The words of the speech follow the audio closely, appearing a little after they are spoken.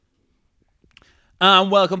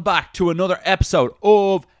And welcome back to another episode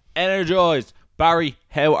of Energized. Barry,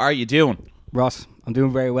 how are you doing? Ross, I'm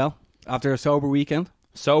doing very well. After a sober weekend.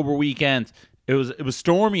 Sober weekend. It was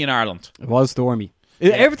stormy in Ireland. It was stormy.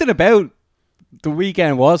 Everything about the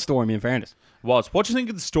weekend was stormy, in fairness. What do you think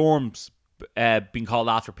of the storms being called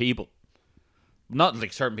after people? Not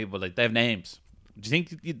like certain people, like they have names. Do you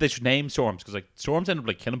think they should name storms? Because like storms end up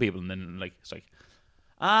like killing people, and then like it's like,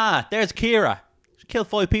 there's Kira. She killed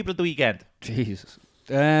 5 people at the weekend. Jesus.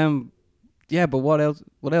 Yeah, but what else?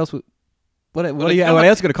 What else are you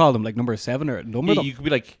going to call them? Like number 7 or number? You could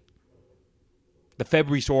be like the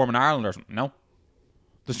February storm in Ireland or something. No,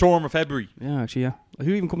 the storm of February. Yeah, actually, yeah.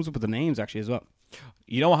 Who even comes up with the names actually as well?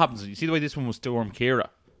 You know what happens? You see the way this one was Storm Kira.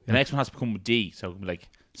 The next one has to become with D, so it'll be like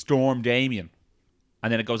Storm Damien,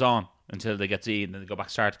 and then it goes on until they get Z, and then they go back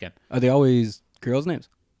to start again. Are they always girls' names?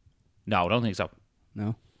 No, I don't think so.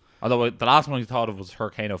 No. Although the last one I thought of was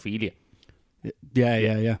Hurricane Ophelia.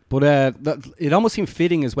 Yeah. But it almost seemed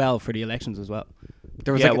fitting as well for the elections as well.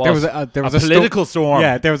 There was a political storm.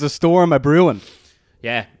 Yeah, there was a storm brewing.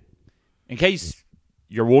 Yeah. In case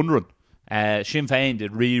you're wondering, Sinn Féin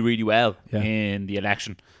did really, really well in the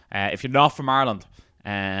election. If you're not from Ireland,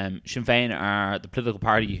 Sinn Féin are the political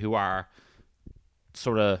party who are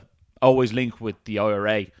sort of always linked with the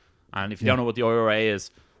IRA. And if you don't know what the IRA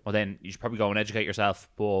is, well then you should probably go and educate yourself.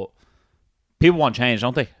 But people want change,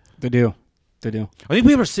 don't they? They do. I think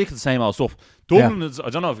people are sick of the same old stuff. Dublin is,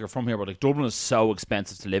 I don't know if you're from here, but like Dublin is so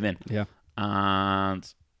expensive to live in. Yeah. And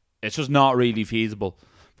it's just not really feasible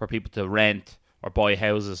for people to rent or buy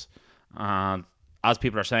houses. And as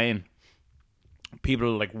people are saying,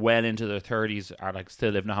 people like well into their 30s are like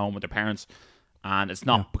still living at home with their parents. And it's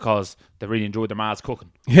not because they really enjoyed their ma's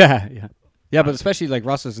cooking. Yeah. Yeah, but especially like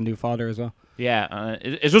Ross is a new father as well. Yeah,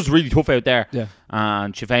 it's just really tough out there. Yeah.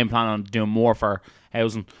 And Sinn Féin plan on doing more for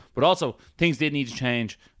housing. But also, things did need to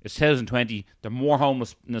change. It's 2020. There's more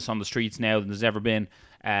homelessness on the streets now than there's ever been.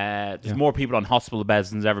 There's more people on hospital beds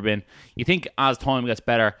than there's ever been. You think as time gets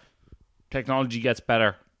better, technology gets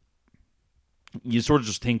better, you sort of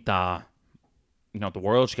just think that, the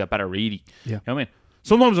world should get better, really. Yeah. You know what I mean?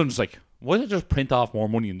 Sometimes I'm just like, why don't I just print off more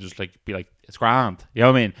money and just like be like, it's grand. You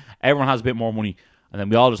know what I mean? Everyone has a bit more money and then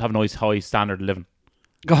we all just have a nice high standard of living.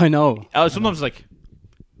 I know. Sometimes like,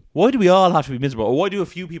 why do we all have to be miserable? Or why do a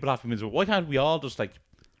few people have to be miserable? Why can't we all just like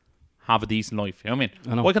have a decent life? You know what I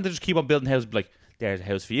mean? I know. Why can't they just keep on building houses? Be like, there's a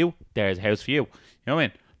house for you. There's a house for you. You know what I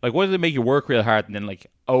mean? Like, why do they make you work real hard and then like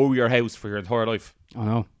owe your house for your entire life? I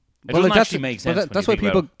know. It doesn't actually make sense. That's why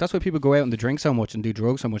people go out and they drink so much and do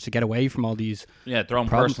drugs so much to get away from all these their own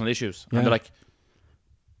problems. personal issues. Yeah. And they're like,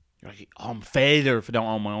 I'm a failure if I don't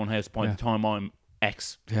own my own house by the time I'm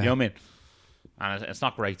X. Yeah. You know what I mean? And it's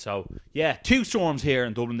not great. So, 2 storms here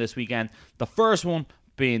in Dublin this weekend. The first one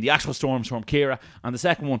being the actual Storm Kira. And the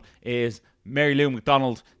second one is Mary Lou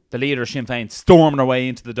McDonald, the leader of Sinn Féin, storming her way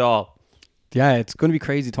into the Dáil. Yeah, it's going to be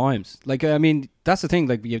crazy times. Like, I mean, that's the thing.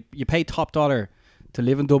 Like, you pay top dollar to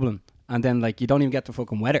live in Dublin and then, like, you don't even get the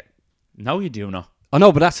fucking weather. No, you do not. I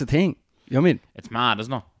know, but that's the thing. You know what I mean? It's mad,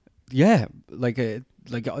 isn't it? Yeah. Like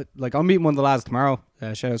I'm meeting one of the lads tomorrow.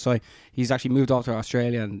 Shout out Si. He's actually moved off to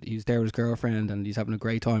Australia and he's there with his girlfriend and he's having a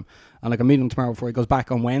great time. And like I'm meeting him tomorrow before he goes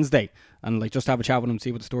back on Wednesday and like just have a chat with him,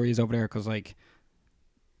 see what the story is over there, because like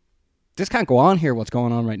this can't go on here. What's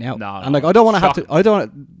going on right now? No, and like I don't want to have to. I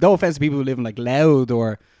don't. No offense to people who live in like Loud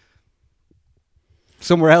or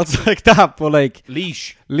somewhere else like that, but like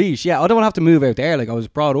Leash. Yeah, I don't want to have to move out there. Like I was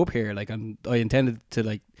brought up here. Like I intended to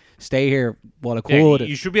like stay here while I could. Yeah,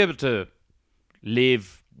 you should be able to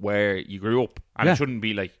live where you grew up, and it shouldn't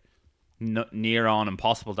be like near on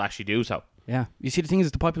impossible to actually do so. Yeah, you see, the thing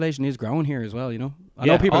is, the population is growing here as well. You know, I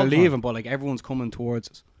know people are leaving, but like everyone's coming towards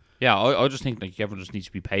us. Yeah, I just think like everyone just needs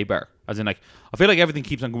to be paid better. As in, like I feel like everything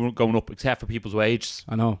keeps on going up except for people's wages.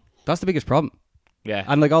 I know, that's the biggest problem. Yeah,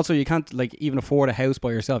 and like also you can't like even afford a house by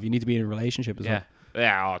yourself. You need to be in a relationship as well.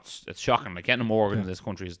 Yeah, it's shocking. Like getting a mortgage in this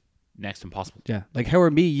country is next to impossible. Yeah, like how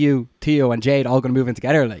are me, you, Theo, and Jade all going to move in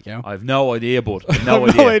together? Like, you know, I have no idea, bud. No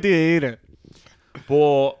idea either.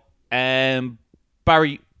 But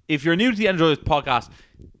Barry, if you're new to the Energized podcast,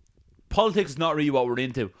 politics is not really what we're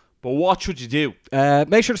into. But what should you do?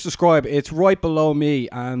 Make sure to subscribe. It's right below me,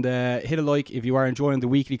 and hit a like if you are enjoying the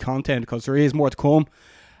weekly content, because there is more to come.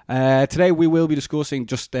 Today we will be discussing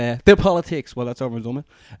just the politics. Well, that's over and done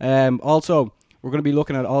with. Also, we're going to be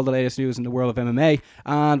looking at all the latest news in the world of MMA,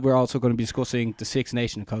 and we're also going to be discussing the Six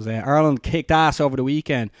Nations, because Ireland kicked ass over the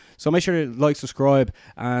weekend. So make sure to like, subscribe,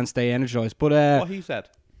 and stay energized. But what he said.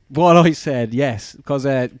 What I said, yes, because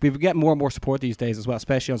we've getting more and more support these days as well,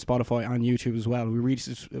 especially on Spotify and YouTube as well. We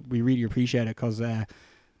really appreciate it, because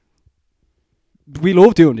we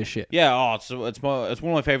love doing this shit. Yeah, it's one of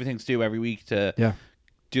my favorite things to do every week to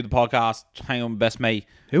do the podcast, hang out with my best mate.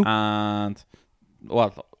 Who? And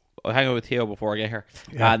well, I hang out with Theo before I get here,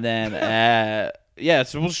 and then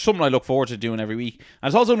it's something I look forward to doing every week. And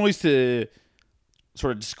it's also nice to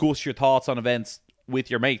sort of discuss your thoughts on events with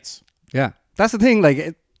your mates. Yeah, that's the thing.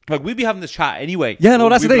 Like we'd be having this chat anyway. Yeah, no,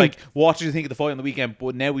 that's the thing. Like, what did you think of the fight on the weekend?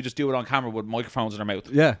 But now we just do it on camera with microphones in our mouth.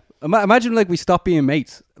 Yeah, imagine like we stop being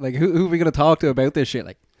mates. Like who are we gonna talk to about this shit?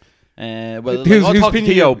 Like, I'll talk to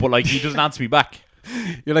Theo, but like he doesn't answer me back.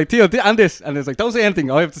 You're like, Theo, and this, and it's like, don't say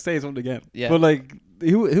anything. I have to say something again. Yeah. But like,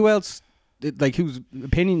 who else? Like, whose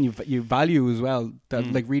opinion you value as well?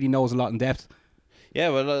 That like really knows a lot in depth. Yeah,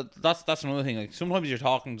 well, that's another thing. Like sometimes you're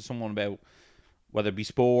talking to someone about whether it be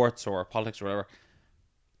sports or politics or whatever.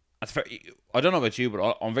 I don't know about you,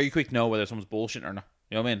 but I'm very quick to know whether someone's bullshitting or not.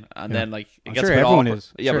 You know what I mean? And then like it gets a bit awkward.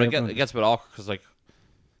 Is. Yeah, but it gets a bit awkward because like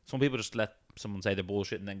some people just let someone say their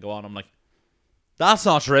bullshit and then go on. I'm like, that's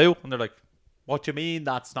not true, and they're like, what do you mean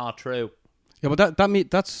that's not true? Yeah, but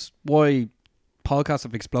that's why podcasts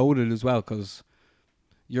have exploded as well, because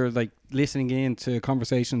you're like listening in to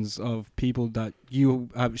conversations of people that you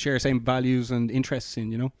share the same values and interests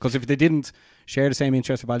in, you know? Because if they didn't share the same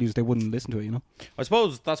interests or values, they wouldn't listen to it, you know? I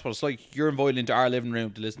suppose that's what it's like. You're invited into our living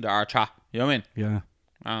room to listen to our chat. You know what I mean? Yeah.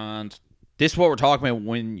 And this is what we're talking about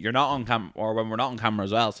when you're not on camera or when we're not on camera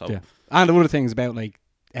as well. So yeah. And other things about like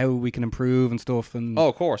how we can improve and stuff, and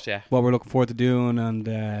of course, yeah, what we're looking forward to doing, and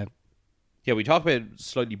yeah, we talk about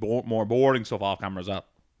slightly more boring stuff off camera as well.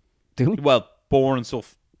 Do we? Well, boring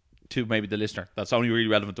stuff to maybe the listener. That's only really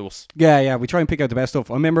relevant to us. Yeah, we try and pick out the best stuff.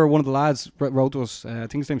 I remember one of the lads wrote to us, I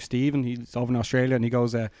think his name's Stephen, he's over in Australia, and he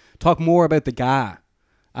goes, talk more about the guy.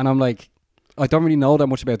 And I'm like, I don't really know that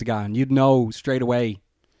much about the guy, and you'd know straight away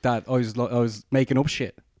that I was making up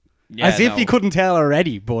shit. Yeah, as if you couldn't tell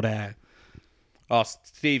already, but oh,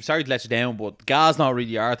 Steve, sorry to let you down, but Ga's not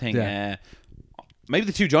really our thing. Yeah. Maybe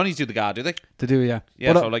the two Johnnies do the Ga, do they? They do, yeah.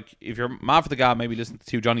 Yeah, but so like, if you're mad for the Ga, maybe listen to the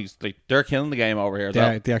two Johnnies. Like, they're killing the game over here as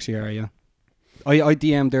well. They actually are, yeah. I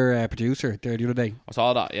DM'd their producer there the other day. I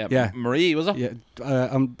saw that, yeah. Marie, was it? Yeah.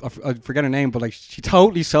 I forget her name, but like, she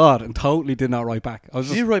totally saw it and totally did not write back.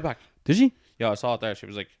 She did write back. Did she? Yeah, I saw it there. She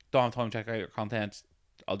was like, don't have time to check out your content.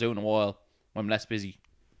 I'll do it in a while when I'm less busy.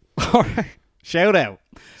 Alright. Shout out.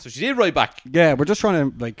 So she did write back. Yeah, we're just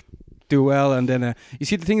trying to like do well, and then you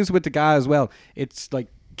see the thing is with the guy as well. It's like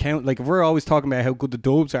if we're always talking about how good the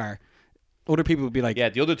Dubs are, other people would be like, yeah,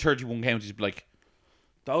 the other 31 counties would be like,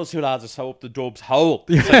 those two lads are so up the Dubs hole.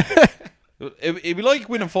 It'd be like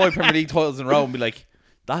winning 5 Premier League titles in a row and be like,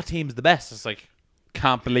 that team's the best. It's like,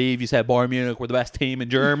 can't believe you said Bayern Munich were the best team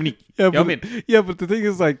in Germany. Yeah, you know what I mean? Yeah, but the thing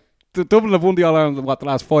is like, the Dublin have won the All-Ireland the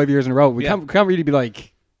last 5 years in a row. We can't really be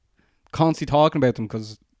like constantly talking about them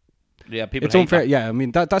because people it's unfair. That. Yeah, I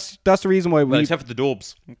mean that's the reason why except for the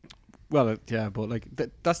Dubs. Well, yeah, but like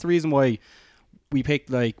that's the reason why we picked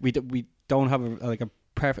like we don't have a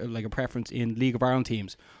preference in League of Ireland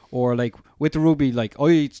teams, or like with the rugby, like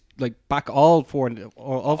I like back all four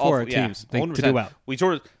teams to do well. We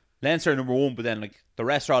sort of Leinster number 1, but then like the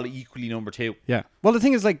rest are all equally number 2. Yeah. Well, the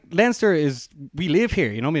thing is like Leinster we live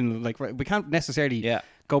here, you know what I mean? Like we can't necessarily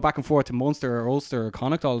go back and forth to Munster or Ulster or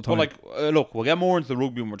Connacht all the time. But like, look, we'll get more into the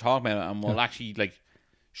rugby when we're talking about it, and we'll actually like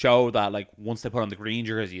show that like once they put on the green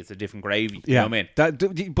jersey, it's a different gravy. You know what I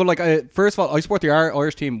mean? But like, first of all, I support the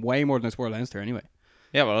Irish team way more than I support Leinster anyway.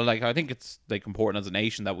 Yeah, well, like I think it's like important as a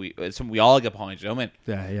nation that it's something we all get behind. You know what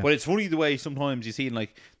I mean? Yeah. But it's funny the way sometimes you see in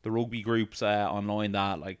like the rugby groups online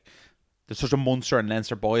that like there's such a Munster and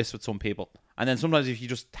Leinster bias with some people, and then sometimes if you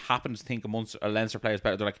just happen to think a Leinster player is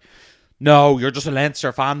better, they're like, no, you're just a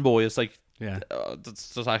Leinster fanboy. It's like,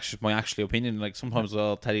 that's actually my actual opinion. Like sometimes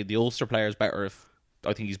I'll tell you the Ulster player is better if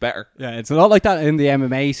I think he's better. Yeah, it's a lot like that in the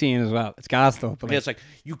MMA scene as well. It's gassed up. It's like,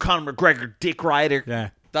 you Conor McGregor, Dick Ryder. Yeah,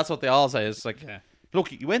 that's what they all say. It's like,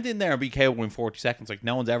 look, you went in there and beat KO in 40 seconds. Like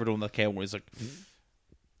no one's ever done that KO. It's like,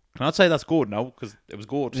 can I say that's good? No, because it was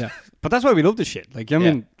good. Yeah, but that's why we love this shit. Like, I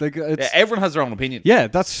mean, like, everyone has their own opinion. Yeah,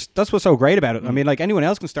 that's what's so great about it. I mean, like anyone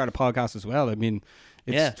else can start a podcast as well. I mean,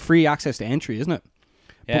 it's free access to entry, isn't it?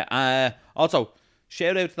 Yeah. Also,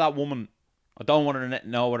 shout out to that woman. I don't want to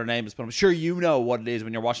know what her name is, but I'm sure you know what it is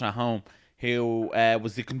when you're watching at home. Who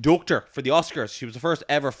was the conductor for the Oscars? She was the first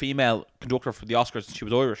ever female conductor for the Oscars, and she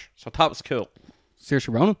was Irish. So I thought it was cool.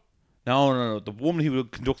 Saoirse Ronan? No. The woman who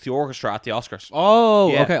conducts the orchestra at the Oscars.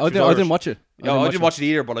 Oh, okay. I didn't watch it. I didn't watch it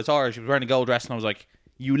either, but I saw her. She was wearing a gold dress, and I was like,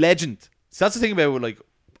 you legend. So that's the thing about like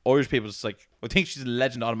Irish people. It's like, I think she's a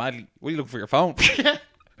legend automatically. What are you looking for your phone?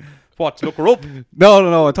 What? To look her up?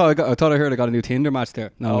 No. I thought I heard I got a new Tinder match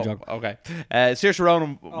there. No, Oh, joke. okay. Saoirse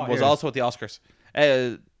Ronan was here. also at the Oscars.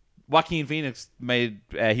 Joaquin Phoenix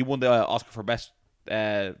he won the Oscar for Best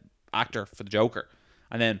Actor for the Joker.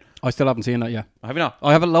 And then, I still haven't seen that yet. have you not?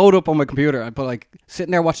 I have it loaded up on my computer, but like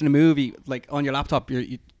sitting there watching a movie, like on your laptop,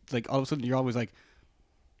 you like all of a sudden you're always like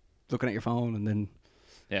looking at your phone, and then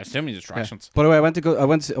Yeah, so many distractions. By the way, I went to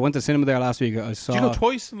the cinema there last week. I saw. Did you go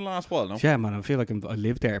twice in the last while? No. Yeah, man. I feel like I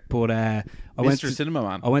live there, but I Mr. went to Cinema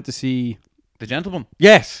Man. I went to see. The Gentleman.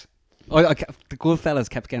 Yes. The good fellas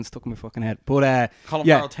kept getting stuck in my fucking head, but Colin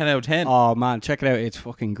yeah. Farrell, 10 out of 10. Oh man, check it out. It's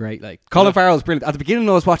fucking great. Like Colin Farrell's brilliant. At the beginning,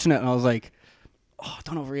 I was watching it and I was like, "Oh, I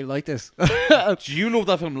don't know if I really like this." Do you love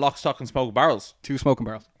that film, Lock, Stock and Smoke Barrels? 2 smoking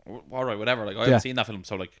barrels. All right, whatever. Like I haven't seen that film,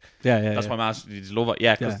 so like Yeah. that's my master. You just love it.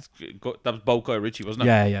 Yeah, because that was both Guy Ritchie, wasn't it?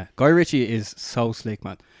 Yeah. Guy Ritchie is so slick,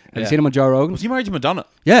 man. Have Yeah. you seen him on Joe Rogan? Was he married to Madonna?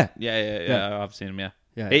 Yeah. Yeah. I've seen him. Yeah.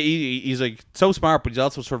 Yeah. He's like so smart, but he's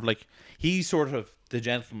also sort of like he's sort of the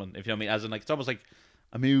gentleman, if you know what I mean. As in, like it's almost like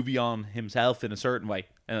a movie on himself in a certain way,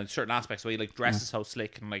 and in certain aspects. Where he like dresses so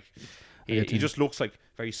slick and like he just looks like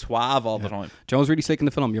very suave all the time. Joe's really slick in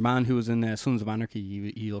the film. Your man who was in Sons of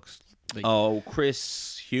Anarchy, he looks like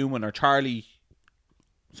Chris Human or Charlie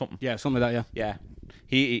something. Yeah, something like that. Yeah,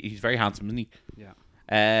 he's very handsome, isn't he?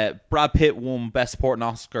 Yeah. Brad Pitt won Best Supporting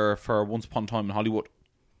Oscar for Once Upon a Time in Hollywood.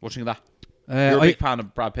 What do you think of that? You're a big fan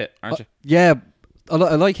of Brad Pitt, aren't you? Yeah, I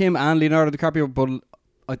like him and Leonardo DiCaprio, but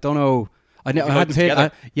I don't know. I hadn't seen.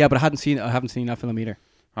 But I hadn't seen. I haven't seen that film either.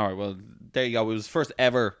 All right, well there you go. It was his first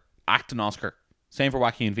ever acting Oscar. Same for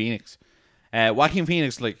Joaquin Phoenix. Joaquin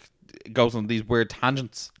Phoenix like goes on these weird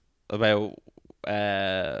tangents about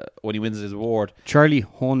when he wins his award. Charlie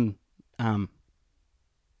Hunnam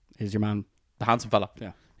is your man, the handsome fella.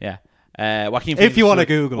 Yeah. Joaquin. If Phoenix, you want to like,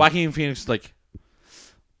 Google, Joaquin Phoenix, like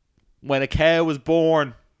when a cow was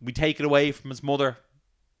born, we take it away from its mother,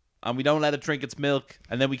 and we don't let it drink its milk,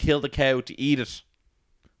 and then we kill the cow to eat it.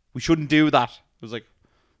 We shouldn't do that. It was like,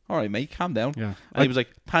 all right, mate, calm down. Yeah. And he was like,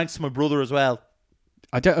 thanks to my brother as well.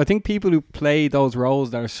 I think people who play those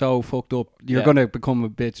roles that are so fucked up, you're going to become a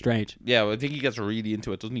bit strange. Yeah, well, I think he gets really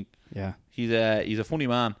into it, doesn't he? Yeah. He's a funny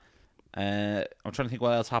man. I'm trying to think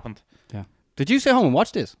what else happened. Yeah. Did you stay home and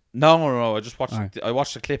watch this? No. I just watched. Right. I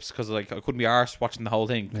watched the clips because like I couldn't be arsed watching the whole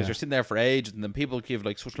thing because Yeah. you're sitting there for ages and then people give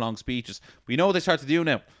like such long speeches. But you know what they start to do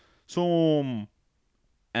now? Some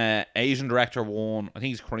Asian director won. I think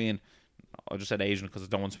he's Korean. I just said Asian because I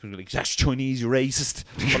don't want to be like that's Chinese, you're racist.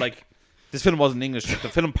 But like this film wasn't English. The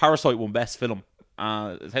film Parasite won Best Film.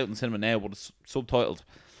 It's out in the cinema now, but it's subtitled.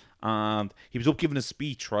 And he was up giving a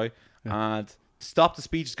speech, right? Yeah. And to stop the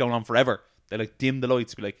speech is going on forever. They like dim the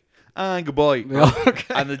lights, be like, and goodbye. Yeah,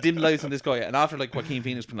 okay. And they dim the lights on this guy. And after like Joaquin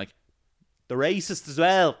Phoenix been like, the racist as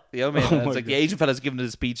well. You know what I mean? Oh And it's like the Asian fella's giving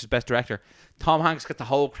his speech as best director. Tom Hanks got the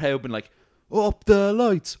whole crowd being like, up the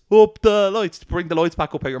lights, to bring the lights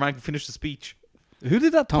back up how your man can finish the speech. Who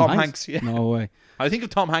did that? Tom Hanks, yeah. No way. I think if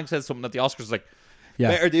Tom Hanks says something at the Oscars, like, Yeah.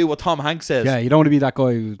 better do what Tom Hanks says. Yeah, you don't want to be that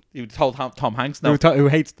guy who You told Tom Hanks no.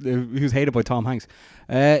 who's hated by Tom Hanks.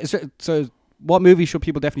 So what movie should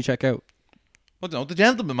people definitely check out? I don't know, The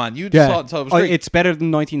Gentleman, man. You just saw it and thought it was great. It's better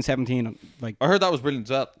than 1917. Like, I heard that was brilliant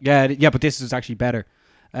as well. yeah, but this is actually better.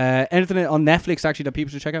 Anything on Netflix actually that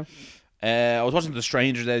people should check out? I was watching The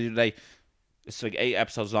Stranger the other day. It's like 8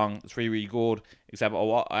 episodes long. It's really, really good. Except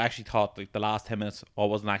I actually thought like the last 10 minutes I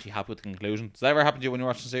wasn't actually happy with the conclusion. Does that ever happen to you when you're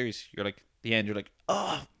watching a series? You're like, the end, you're like,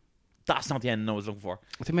 oh, that's not the end I was looking for.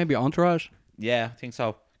 I think maybe Entourage. Yeah, I think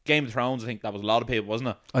so. Game of Thrones, I think that was a lot of people, wasn't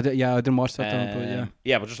it? I didn't watch that though, but yeah.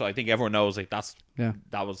 Yeah, but just I think everyone knows like that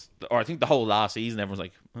was, or I think the whole last season everyone's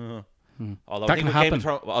like, although That I think can with happen. Game of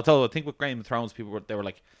Thrones, I think with Game of Thrones people they were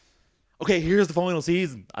like, okay, here's the final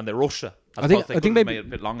season, and they rushed it. I think maybe maybe made it a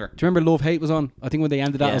bit longer. Do you remember Love Hate was on? I think when they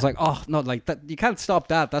ended that, I was Yeah. like, oh no, like that you can't stop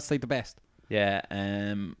that. That's like the best. Yeah.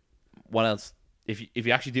 What else? If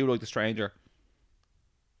you actually do like The Stranger,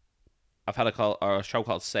 I've had a show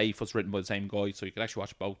called Safe. It's written by the same guy, so you can actually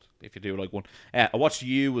watch both if you do like one. I watched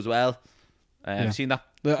You as well. Have you seen that?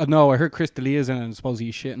 No, I heard Chris D'Elia's in it, and suppose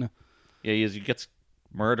he's shitting it. Yeah, he gets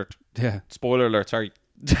murdered. Yeah, Spoiler alert, sorry.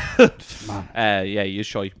 man. Yeah, he is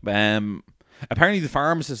shy. Apparently The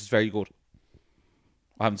Pharmacist is very good.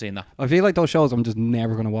 I haven't seen that. I feel like those shows I'm just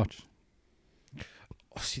never gonna watch.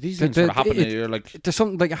 Oh, see, these things sort of happen. You're like, There's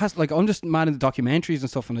something like it has like I'm just mad in the documentaries and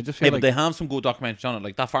stuff, and I just feel yeah, but like they have some good documentaries on it.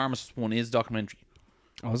 Like that Pharmacist one is documentary.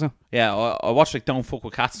 oh, is it? Yeah, I watched like Don't Fuck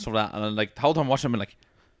with Cats and stuff like that, and like the whole time watching them, I'm like,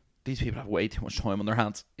 these people have way too much time on their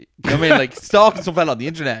hands. You know what I mean? Like stalking some fella on the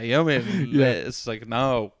internet. You know what I mean? Yeah. It's like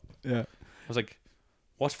no. Yeah. I was like,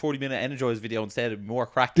 watch 40-minute Energize video instead. It'd be more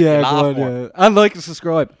crack. Yeah, You laugh go on, more. yeah. And like and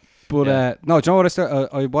subscribe. But Yeah. no, do you know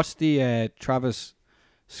what I watched the Travis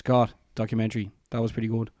Scott documentary. That was pretty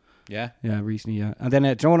good. Yeah. Yeah, recently. Yeah, and then do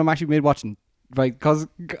you know what I'm actually mid watching? Right, because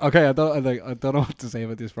okay, I don't know what to say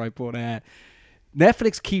about this, right? But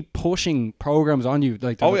Netflix keep pushing programs on you.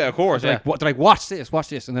 Like, Oh yeah, of course. they're Yeah. like, what? They're like, watch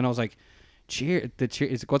this, and then I was like, Cheer. Is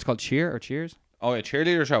it what's it called Cheer or Cheers? Oh yeah,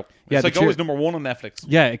 cheerleader show. Yeah, It's the like always number 1 on Netflix.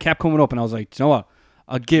 Yeah, it kept coming up, and I was like, do you know what?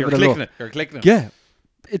 I'll give it a look. You're clicking it. Yeah,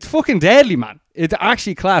 it's fucking deadly, man. It's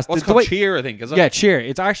actually class. What's The called way- Cheer, I think, is it? Yeah, Cheer.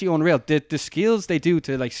 It's actually unreal. The skills they do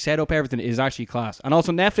to like set up everything is actually class. And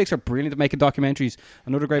also Netflix are brilliant at making documentaries.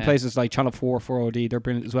 And other great places like Channel 4, 4OD, they're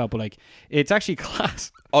brilliant as well. But like, it's actually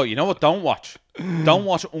class. Oh, you know what? Don't watch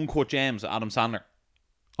Uncut Gems, Adam Sandler.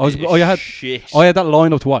 You had Shit. that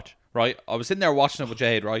line up to watch. Right? I was sitting there watching it with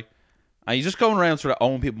Jade, right? And he's just going around sort of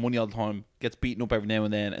owing people money all the time, gets beaten up every now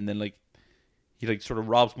and then like he like sort of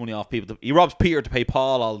robs money off people. He robs Peter to pay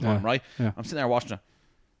Paul all the time, right? Yeah. I'm sitting there watching it.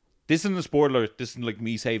 This isn't a spoiler. This isn't like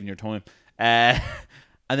me saving your time. And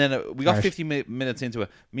then we got Right. 50 minutes into it.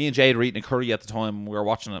 Me and Jade were eating a curry at the time. We were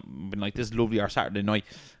watching it. Been like, this is lovely, our Saturday night.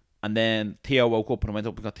 And then Theo woke up and I went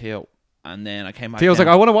up and got Theo. And then I came back Theo's down.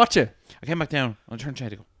 like, I want to watch it. I came back down and I turned to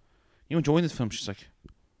Jade and go, you enjoying this film? She's like,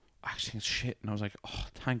 actually, it's shit. And I was like, oh,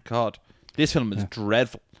 thank God. This film is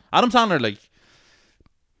dreadful. Adam Sandler, like,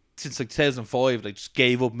 since like 2005, like, just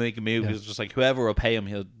gave up making movies. Yeah. It's just like, whoever will pay him,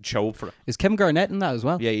 he'll show up for it. Is Kevin Garnett in that as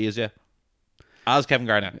well? Yeah, he is, yeah. As Kevin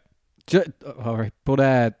Garnett. All right. But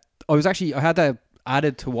I had that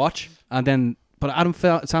added to watch. But Adam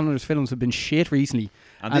Sandler's films have been shit recently.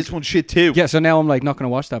 And this one's shit too. Yeah, so now I'm like not going to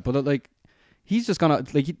watch that. But like, he's just gonna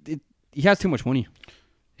like he has too much money.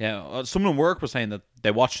 Yeah, someone in work was saying that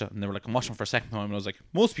they watched it and they were like, I'm watching it for a second time. And I was like,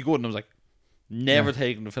 must be good. And I was like, never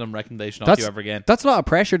taking the film recommendation off you ever again. That's a lot of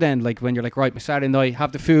pressure then. Like when you're like, right, my Saturday night,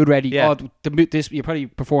 have the food ready. Yeah. Oh, this you probably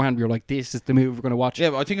beforehand you're like, this is the movie we're going to watch. Yeah,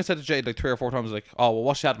 but I think I said to Jade like 3 or 4 times, like, oh, we'll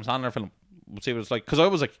watch the Adam Sandler film. We'll see what it's like. Because I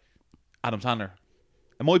was like, Adam Sandler.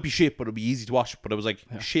 It might be shit, but it'll be easy to watch. But it was like,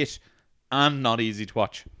 shit and not easy to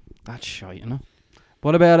watch. That's shite, you know.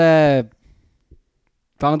 What about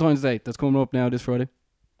Valentine's Day? That's coming up now this Friday.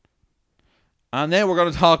 And then we're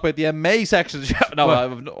going to talk about the MA section. No,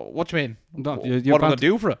 what do you mean? No, What am I going to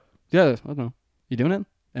do for it? Yeah, I don't know. You doing it?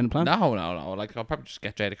 Any plan? No. Like, I'll probably just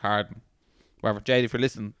get Jade a card. And wherever. Jade, if you're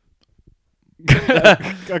listening,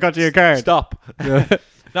 I got you a card. stop. Yeah.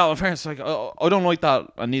 No, in fairness, like, I don't like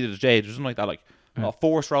that. I needed a Jade. There's something like that, like,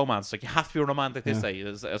 forced romance. Like, you have to be romantic this day.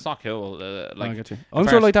 It's not cool. Like, I get you. I'm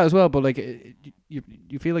sort of like that as well, but like,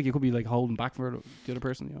 you feel like you could be like holding back for the other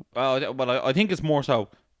person, you know? well, I think it's more so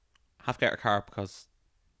have to get her card because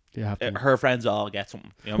You have to. her friends all get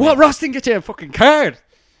something. You know What? I mean? Ross didn't get you a fucking card.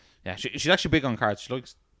 Yeah, she's actually big on cards. She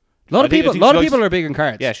likes. A lot of I think people she likes- are big on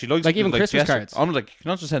cards. Yeah, she likes like even Christmas gesture. cards. I'm like, you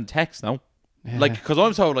not just send text now. Yeah. Like, because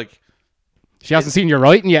I'm so like, She hasn't seen your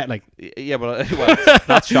writing yet. Like yeah, but well,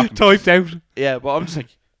 that's shocking. typed out. Yeah, but I'm just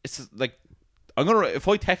like, it's like, I'm gonna if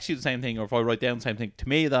I text you the same thing or if I write down the same thing, to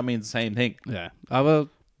me that means the same thing. Yeah. I will.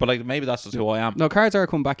 But like, maybe that's just who I am. No, cards are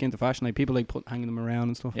coming back into fashion. Like people like hanging them around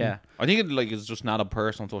and stuff. Yeah, I think it like is just not a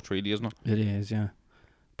personal touch, really, isn't it? It is. Yeah.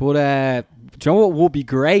 But do you know what would be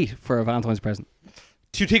great for a Valentine's present?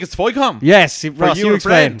 2 tickets to FICOM. Yes, Ross, you you and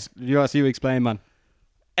explain. friend. Ross, you explain, man.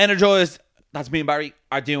 Energized, that's me and Barry,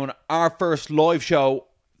 are doing our first live show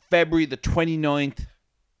February the 29th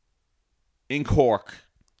in Cork.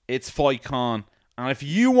 It's FICON. And if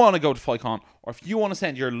you want to go to FICON, or if you want to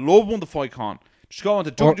send your loved one to FICON, just go on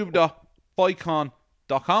to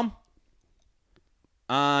www.ficon.com.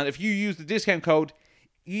 And if you use the discount code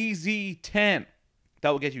EZ10, that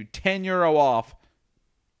will get you €10 off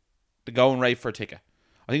the going rate for a ticket.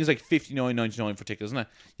 I think it's like $59.99 for tickets, isn't it?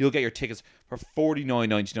 You'll get your tickets for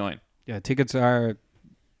 $49.99. Yeah, tickets are.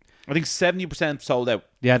 I think 70% sold out.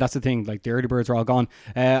 Yeah, that's the thing. Like the early birds are all gone.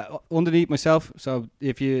 Underneath myself. So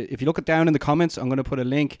if you look it down in the comments, I'm going to put a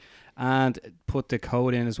link and put the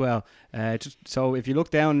code in as well. Just so if you look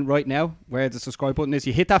down right now where the subscribe button is,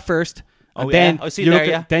 you hit that first. Oh, and yeah. then I see you there, look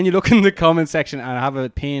yeah. Then you look in the comment section and I have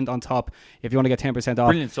it pinned on top if you want to get 10% off.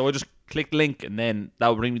 Brilliant. So I just click the link and then that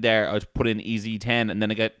will bring me there. I just put in EZ10 and then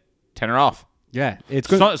I get $10 off. Yeah, it's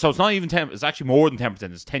So good. it's not even 10. It's actually more than 10%.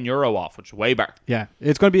 It's €10 off, which is way better. Yeah,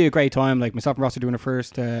 it's going to be a great time. Like myself and Ross are doing our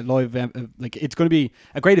first live event. Like it's going to be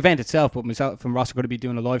a great event itself, but myself and Ross are going to be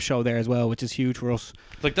doing a live show there as well, which is huge for us.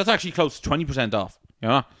 Like that's actually close to 20% off. You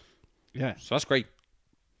know? Yeah. So that's great.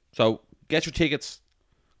 So get your tickets.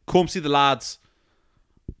 Come see the lads.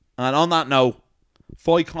 And on that note,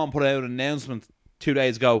 FICOM put out an announcement 2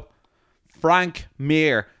 days ago. Frank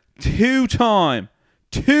Mir, two-time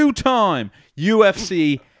two-time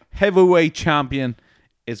UFC heavyweight champion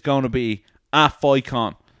is going to be at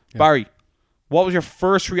FightCon. Yeah. Barry, what was your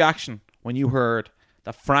first reaction when you heard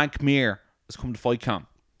that Frank Mir is coming to FightCon?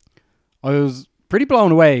 I was pretty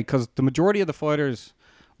blown away because the majority of the fighters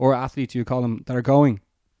or athletes, you call them, that are going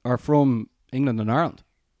are from England and Ireland.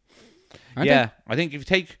 Yeah, I think if you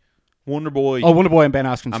take Wonder Boy... Oh, Wonder Boy and Ben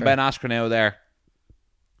Askren. And Ben Askren now there.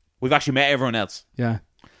 We've actually met everyone else. Yeah.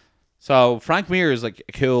 So Frank Mir is like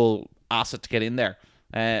a cool asset to get in there.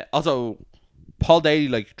 Also, Paul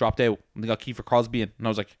Daly dropped out and they got Kiefer Crosby in. And I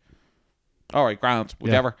was like, all right, grand,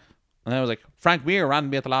 whatever. Yeah. And then I was like, Frank Mir ran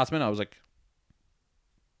me at the last minute. I was like,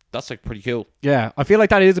 that's pretty cool. Yeah, I feel like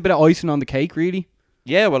that is a bit of icing on the cake, really.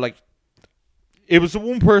 Yeah, well, it was the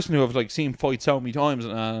one person who I've seen fight so many times,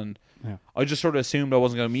 and I just sort of assumed I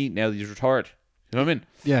wasn't going to meet now that he's retired. You know what I mean?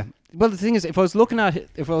 Yeah. Well, the thing is, if I was looking at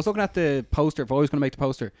the poster, if I was going to make the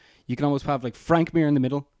poster, you can almost have Frank Mir in the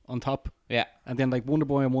middle on top. Yeah. And then Wonder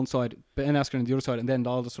Boy on one side, Ben Askren on the other side, and then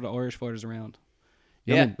all the sort of Irish fighters around.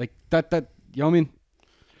 You know what I mean? That. You know what I mean?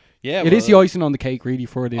 Yeah. It is the icing on the cake, really,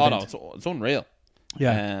 for the event. No, it's unreal.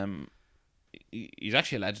 Yeah. He's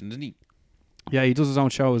actually a legend, isn't he? Yeah, he does his own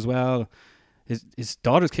show as well. His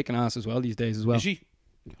daughter's kicking ass as well these days as well. Is she?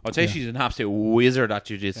 I'd say she's an absolute wizard at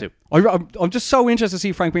jiu-jitsu. Yeah. I'm just so interested to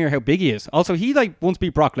see Frank Mir, how big he is. Also, he once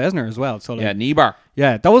beat Brock Lesnar as well. So knee bar.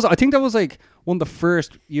 Yeah, I think that was one of the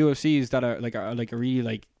first UFCs that are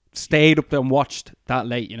really stayed up there and watched that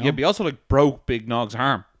late. You know. Yeah, but he also broke Big Nog's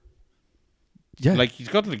arm. Yeah, he's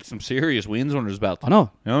got some serious wins under his belt. I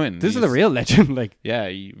know. You know what I mean? This is a real legend. Yeah,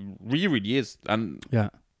 he really, really is. And yeah.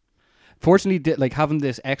 Fortunately, having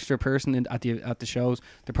this extra person at the shows,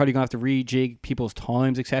 they're probably gonna have to rejig people's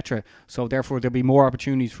times, etc. So therefore, there'll be more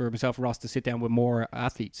opportunities for myself and Ross to sit down with more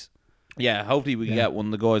athletes. Yeah, hopefully we can get one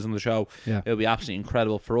of the guys on the show. Yeah, it'll be absolutely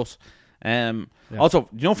incredible for us. Also,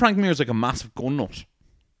 you know, Frank Mir is a massive gun nut.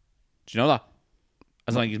 Do you know that?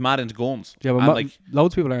 As he's mad into guns. Yeah, but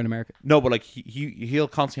loads of people are in America. No, but he'll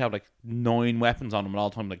constantly have 9 weapons on him at all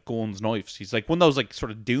time, guns, knives. He's one of those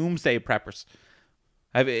sort of doomsday preppers.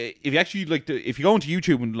 If you actually if you go into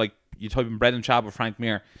YouTube and you type in Brendan Schaub or Frank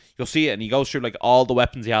Mir, you'll see it, and he goes through all the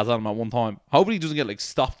weapons he has on him at one time. Hopefully he doesn't get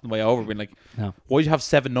stopped on the way over, being no. Why do you have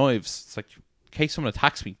 7 knives? It's in case someone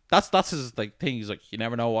attacks me. That's his thing. He's you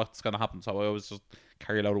never know what's gonna happen, so I always just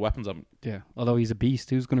carry a load of weapons on him. Yeah, although he's a beast,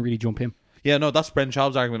 who's gonna really jump him? Yeah, no, that's Brendan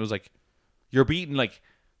Schaub's argument. It was you're beating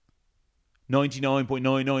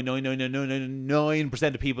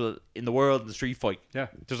 99.9999999% of people in the world in the street fight. Yeah,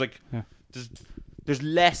 there's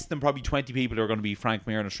less than probably 20 people who are going to be Frank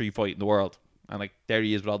Mir in a street fight in the world, and there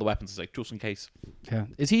he is with all the weapons. It's just in case. Yeah,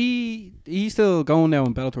 is he's still going now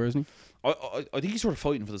in Bellator, isn't he? I think he's sort of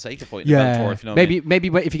fighting for the sake of fighting. Yeah, Bellator, if you know maybe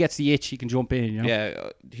if he gets the itch, he can jump in. You know? Yeah,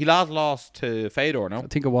 he lost to Fedor. No, I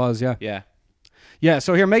think it was. Yeah. Yeah,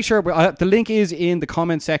 so here, make sure the link is in the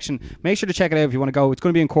comment section. Make sure to check it out if you want to go. It's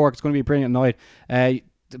going to be in Cork. It's going to be a brilliant night,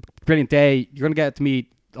 brilliant day. You're going to get to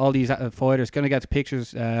meet all these fighters. Going to get the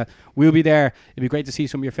pictures. We'll be there. It'll be great to see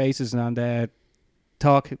some of your faces and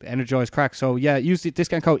talk, energize, crack. So yeah, use the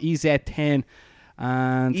discount code EZ10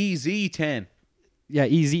 and EZ10. Yeah,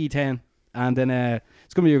 EZ10, and then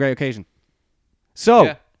it's going to be a great occasion.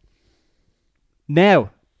 So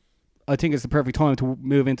now, I think it's the perfect time to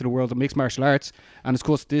move into the world of mixed martial arts and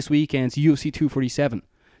discuss this weekend's UFC 247,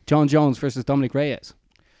 Jon Jones versus Dominic Reyes.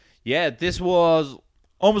 Yeah, this was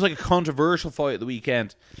almost like a controversial fight at the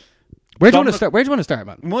weekend. Where do you want to start,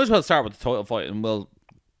 man? We might as well start with the title fight, and we'll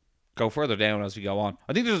go further down as we go on.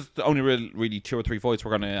 I think there's only really 2 or 3 fights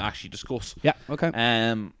we're going to actually discuss. Yeah, okay.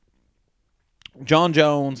 Jon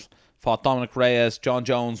Jones fought Dominic Reyes. Jon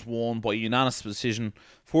Jones won by unanimous decision,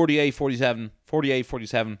 48-47,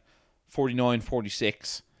 48-47.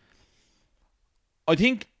 49-46. I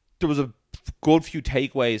think there was a good few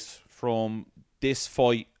takeaways from this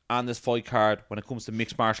fight and this fight card when it comes to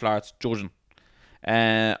mixed martial arts judging.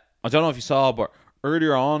 I don't know if you saw, but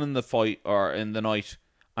earlier on in the fight or in the night,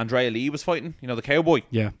 Andrea Lee was fighting. You know, the cowboy.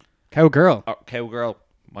 Yeah, cowgirl. Cowgirl.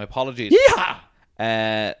 My apologies.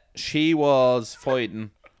 Yeah. She was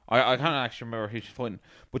fighting. I can't actually remember who she's fighting,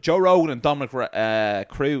 but Joe Rogan and Dominic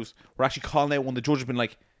Cruz were actually calling out when the judge had been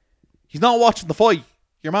he's not watching the fight.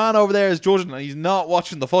 Your man over there is judging and he's not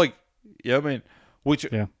watching the fight. You know what I mean? Which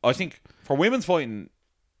I think for women's fighting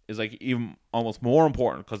is even almost more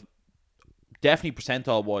important, because definitely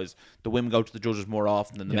percentile wise, the women go to the judges more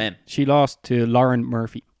often than the men. She lost to Lauren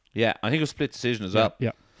Murphy. Yeah, I think it was split decision as well.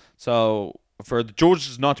 Yeah. So for the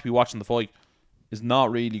judges not to be watching the fight is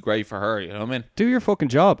not really great for her. You know what I mean? Do your fucking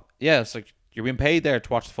job. Yeah, it's you're being paid there to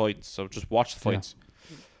watch the fights, so just watch the fights.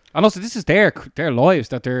 And also, this is their lives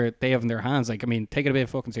that they have in their hands. Like, I mean, take it a bit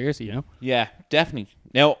fucking seriously, you know? Yeah, definitely.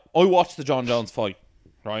 Now, I watched the John Jones fight,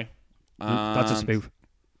 right? That's a spoof.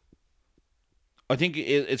 I think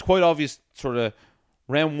it's quite obvious, sort of,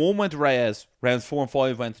 round 1 went to Reyes, rounds 4 and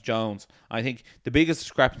 5 went to Jones. I think the biggest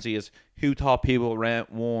discrepancy is who thought people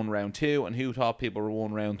won round 2 and who thought people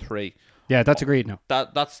won round 3. Yeah, that's agreed now.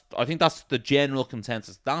 I think that's the general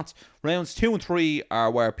consensus. That's rounds 2 and 3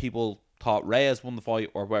 are where people thought Reyes won the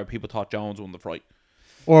fight or where people thought Jones won the fight.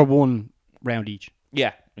 Or 1 round each.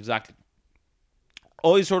 Yeah, exactly.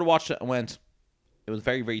 I sort of watched it and went, it was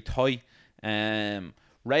very, very tight.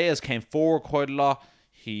 Reyes came forward quite a lot.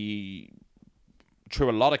 He threw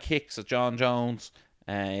a lot of kicks at John Jones.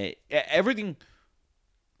 Everything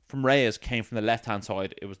from Reyes came from the left-hand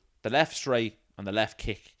side. It was the left straight and the left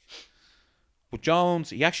kick. With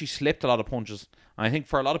Jones, he actually slipped a lot of punches. And I think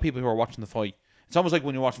for a lot of people who are watching the fight, it's almost like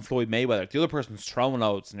when you're watching Floyd Mayweather. The other person's throwing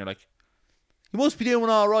loads and you're like, he must be doing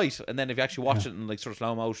all right. And then if you actually watch it in like sort of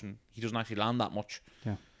slow motion, he doesn't actually land that much.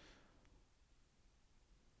 Yeah.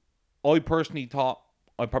 I personally thought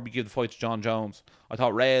I'd probably give the fight to John Jones. I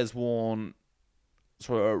thought Reyes won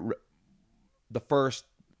sort of the first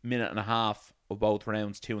minute and a half of both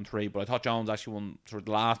rounds 2 and 3, but I thought Jones actually won sort of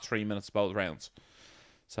the last 3 minutes of both rounds.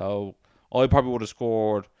 So I probably would have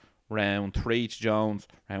scored round 3 to Jones,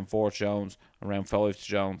 round 4 to Jones, and round 5 to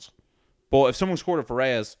Jones. But if someone scored it for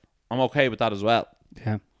Reyes, I'm okay with that as well.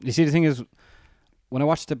 Yeah. You see, the thing is, when I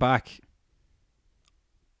watched it back,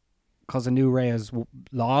 because I knew Reyes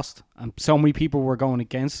lost, and so many people were going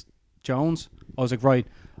against Jones, I was like, right,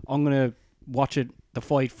 I'm going to watch the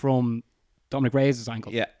fight from Dominic Reyes'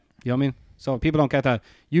 angle. Yeah. You know what I mean? So people don't get that.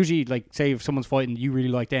 Usually, like, say if someone's fighting, you really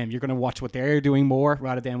like them, you're going to watch what they're doing more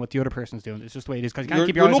rather than what the other person's doing. It's just the way it is, because you can't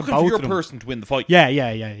keep your eyes on both of them. You're looking for your person to win the fight. Yeah.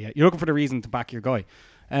 You're looking for the reason to back your guy.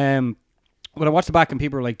 When I watched it back and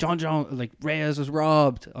people were like, John Jones, like, Reyes was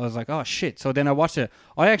robbed, I was like, oh shit. So then I watched it.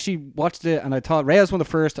 I actually watched it and I thought Reyes won the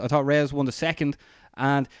first, I thought Reyes won the second,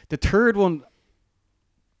 and the third one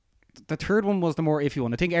was the more iffy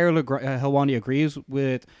one. I think Errol Helwani agrees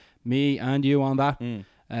with me and you on that.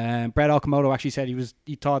 Brett Okamoto actually said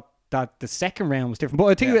he thought that the second round was different, but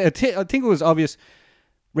I think it was obvious.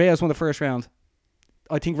 Reyes won the first round.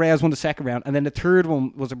 I think Reyes won the second round, and then the third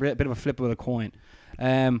one was a bit of a flip of a coin.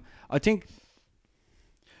 I think,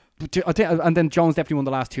 and then Jones definitely won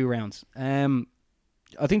the last 2 rounds.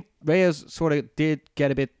 I think Reyes sort of did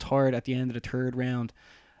get a bit tired at the end of the third round,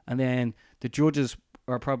 and then the judges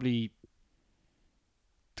are probably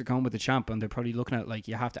going with the champ, and they're probably looking at it like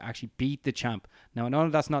you have to actually beat the champ. Now, I know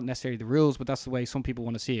that's not necessarily the rules, but that's the way some people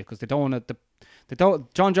want to see it, because they don't want to.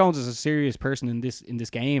 John Jones is a serious person in this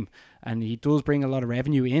game, and he does bring a lot of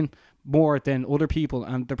revenue in, more than other people,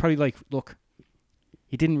 and they're probably like, look,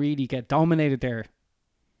 he didn't really get dominated there,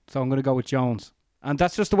 so I'm going to go with Jones. And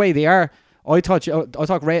that's just the way they are. I thought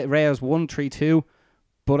Reyes won 3-2,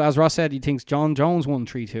 but as Ross said, he thinks John Jones won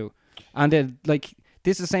 3-2. And then, like,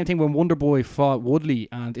 this is the same thing when Wonderboy fought Woodley,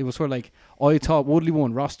 and it was sort of like, I thought Woodley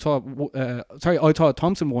won, I thought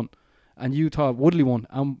Thompson won, and you thought Woodley won,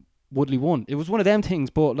 and Woodley won. It was one of them things,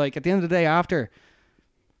 but like at the end of the day, after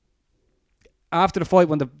the fight,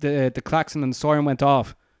 when the klaxon and the siren went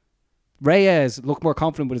off, Reyes looked more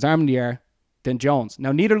confident with his arm in the air than Jones.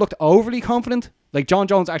 Now, neither looked overly confident. Like, John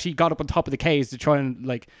Jones actually got up on top of the cage to try and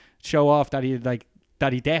like show off that he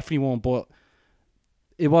definitely won, but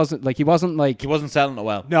he wasn't selling it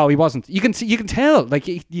well. No, he wasn't. You can tell, like,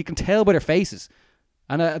 you can tell by their faces.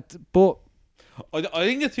 And but I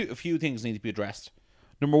think a few things need to be addressed.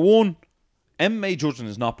 Number one, MMA judging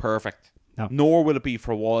is not perfect. No. Nor will it be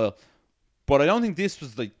for a while. But I don't think this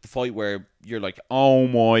was like the fight where you're like, oh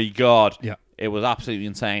my god, yeah, it was absolutely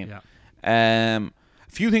insane. Yeah.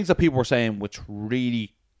 A few things that people were saying which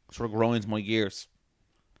really sort of grinds my gears.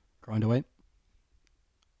 Grind away.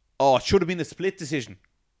 Oh, it should have been a split decision.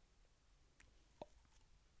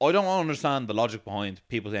 I don't understand the logic behind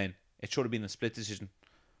people saying it should have been a split decision.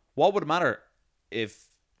 What would it matter if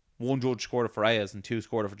one judge scored it for Reyes and 2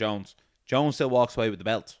 scored it for Jones? Jones still walks away with the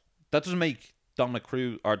belt. That doesn't make Dominic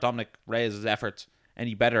Reyes' efforts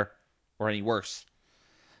any better or any worse.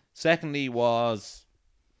 Secondly was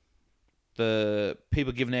the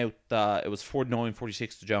people giving out that it was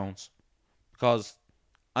 49-46 to Jones. Because,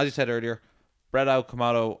 as you said earlier, Brett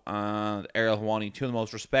Okamoto and Errol Helwani, 2 of the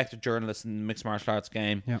most respected journalists in the mixed martial arts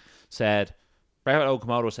game, said, Brett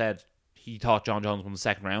Okamoto said he thought John Jones won the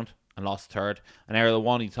second round and lost the third, and Errol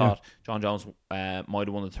Helwani thought John Jones might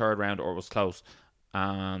have won the third round or was close,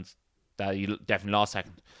 and that he definitely lost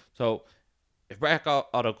second. So if Brett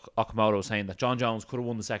Okamoto was saying that John Jones could have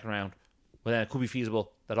won the second round, well, then it could be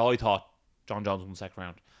feasible that I thought John Jones won the second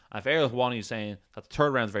round. And if Ariel Helwani is saying that the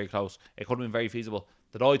third round is very close, it could have been very feasible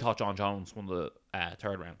that I thought John Jones won the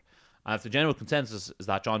third round. And if the general consensus is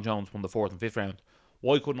that John Jones won the fourth and fifth round,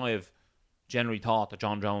 why couldn't I have generally thought that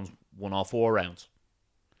John Jones won all 4 rounds?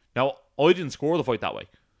 Now, I didn't score the fight that way.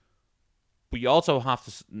 But you also have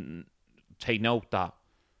to take note that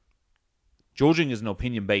judging is an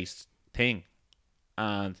opinion-based thing.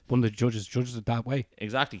 And one of the judges judges it that way.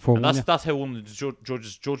 Exactly. And that's how one of the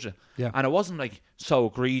judges judged it. Yeah. And it wasn't like so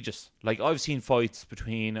egregious. Like I've seen fights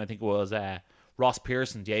between, I think it was Ross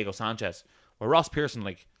Pearson, Diego Sanchez, where Ross Pearson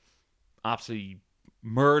like absolutely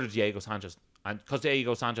murdered Diego Sanchez. And because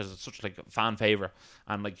Diego Sanchez is such like a fan favourite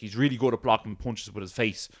and like he's really good at blocking punches with his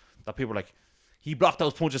face, that people are like, he blocked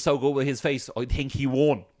those punches so good with his face, I think he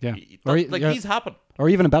won. Yeah. He's happened. Or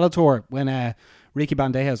even in Bellator, when Ricky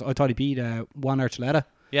Bandejas, I thought he beat Juan Archuleta.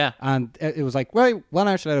 Yeah. And it was like, right, Juan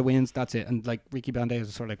Archuleta wins, that's it. And like Ricky Bandejas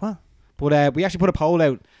was sort of like, what? But we actually put a poll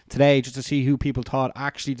out today just to see who people thought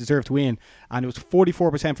actually deserved to win. And it was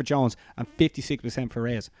 44% for Jones and 56% for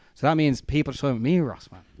Reyes. So that means people are saying with me, Ross,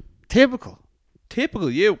 man. Typical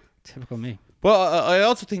you. Typical me. But I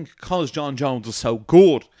also think because John Jones is so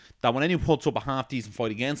good that when anyone puts up a half decent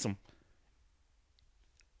fight against him,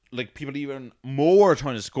 like people even more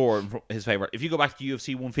trying to score in his favour. If you go back to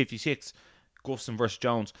UFC 156, Gustafsson versus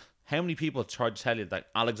Jones, how many people have tried to tell you that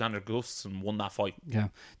Alexander Gustafsson won that fight? Yeah.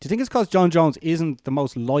 Do you think it's because John Jones isn't the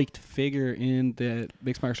most liked figure in the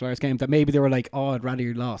mixed martial arts game that maybe they were like, oh, I'd rather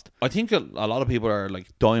you lost? I think a lot of people are like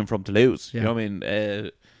dying for him to lose. Yeah. You know what I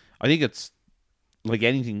mean? I think it's like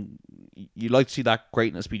anything, you like to see that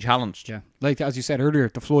greatness be challenged. Yeah. Like as you said earlier,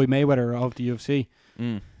 the Floyd Mayweather of the UFC.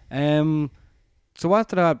 So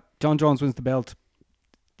after that, John Jones wins the belt.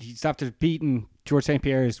 He's after beating George St.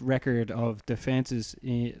 Pierre's record of defenses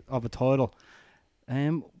of a title.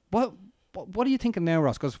 What are you thinking now,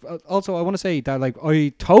 Ross? Because also I want to say that like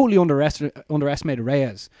I totally underestimated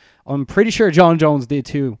Reyes. I'm pretty sure John Jones did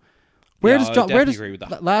too. Where does agree with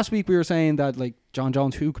that. Last week we were saying that like John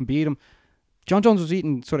Jones, who can beat him? John Jones was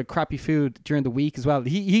eating sort of crappy food during the week as well.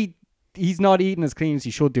 He's not eating as clean as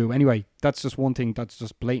he should do. Anyway, that's just one thing that's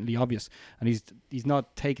just blatantly obvious, and he's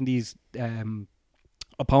not taking these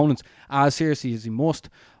opponents as seriously as he must.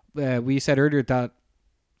 We said earlier that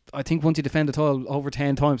I think once you defend the title over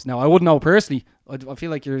 10 times, now I wouldn't know personally. I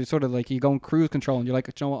feel like you're sort of like you go on cruise control and you're like,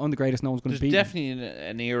 you know what, I'm the greatest. No one's going to beat me. There's definitely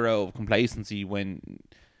an era of complacency when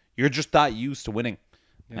you're just that used to winning.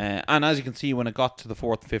 Yeah. And as you can see, when it got to the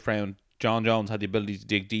 4th and 5th round, John Jones had the ability to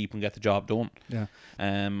dig deep and get the job done. Yeah.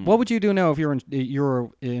 What would you do now if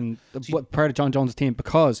you're in part of John Jones' team?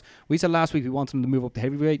 Because we said last week we wanted him to move up to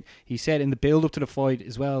heavyweight. He said in the build up to the fight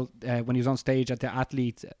as well, when he was on stage at the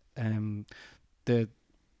athlete, he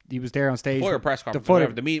was there on stage. The press conference, part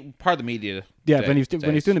of the media. Yeah, when he was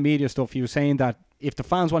doing the media stuff, he was saying that if the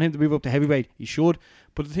fans want him to move up to heavyweight, he should.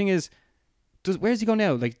 But the thing is, where does he go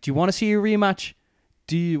now? Like, do you want to see a rematch?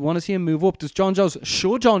 Do you want to see him move up?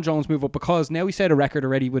 Should John Jones move up? Because now he set a record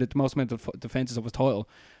already with the most amount of defenses of his title.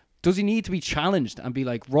 Does he need to be challenged and be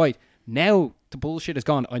like, right, now the bullshit is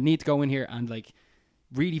gone. I need to go in here and like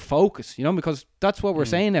really focus, you know, because that's what we're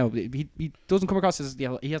saying now. He doesn't come across as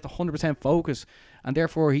he has the 100% focus, and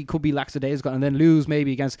therefore he could be lackadaisical and then lose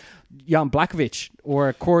maybe against Jan Blachowicz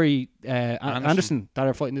or Corey Anderson that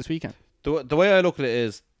are fighting this weekend. The way I look at it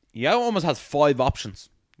is, he almost has 5 options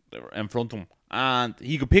in front of him, and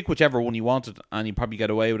he could pick whichever one he wanted, and he'd probably get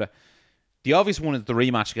away with it. The obvious one is the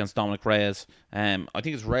rematch against Dominic Reyes. I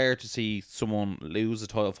think it's rare to see someone lose a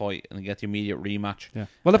title fight and get the immediate rematch. Yeah.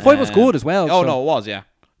 Well, the fight was good as well. Oh, no, it was, yeah.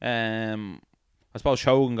 I suppose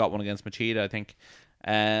Shogun got one against Machida, I think.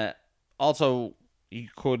 Also, he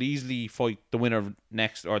could easily fight the winner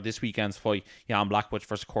of this weekend's fight, Jan Blachowicz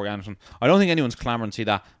versus Corey Anderson. I don't think anyone's clamouring to see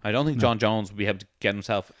that. I don't think John Jones will be able to get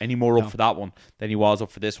himself any more up for that one than he was up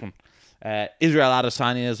for this one. Israel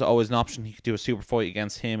Adesanya is always an option. He could do a super fight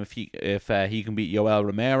against him if he can beat Yoel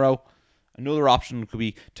Romero. Another option could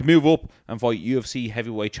be to move up and fight UFC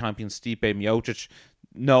heavyweight champion Stipe Miocic.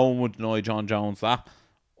 No one would deny John Jones that.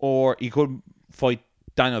 Or he could fight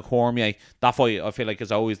Daniel Cormier. That fight I feel like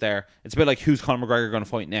is always there. It's a bit like who's Conor McGregor going to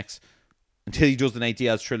fight next. Until he does the Nate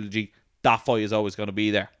Diaz trilogy, that fight is always going to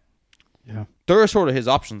be there. Yeah, they're sort of his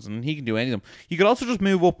options, and he can do any of them. He could also just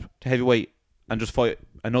move up to heavyweight and just fight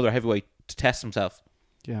another heavyweight to test himself.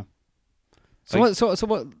 Yeah. So what?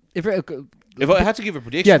 If I had to give a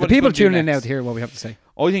prediction, yeah, the people tuning in now to hear what we have to say.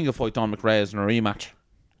 I think he'll fight Don McRae in a rematch.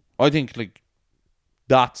 I think like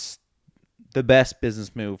that's the best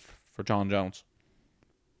business move for John Jones.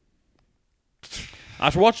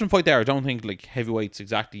 After watching him fight there, I don't think like heavyweight's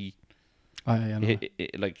exactly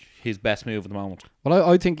like his best move at the moment. Well,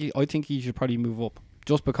 I think he should probably move up.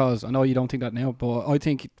 just because I know you don't think that now, but I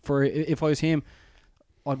think if I was him,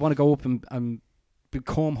 I'd want to go up and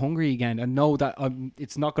become hungry again and know that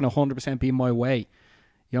it's not going to 100% be my way.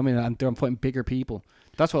 You know what I mean? And I'm fighting bigger people.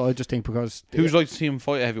 That's what I just think, because Who'd you like to see him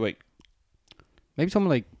fight a heavyweight? maybe someone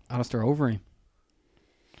like Alistair Overeem.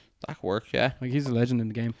 That could work, yeah. Like, he's a legend in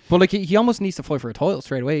the game. But like he almost needs to fight for a title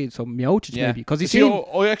straight away. So Miocic Yeah. maybe, because he's See,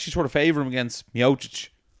 I actually sort of favour him against Miocic.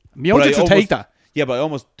 Miocic will take that. Yeah, but I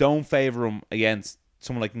almost don't favour him against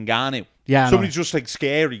someone like Ngannou. Yeah, Somebody's just like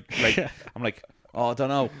scary. Like I'm like, I don't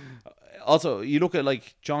know. Also, you look at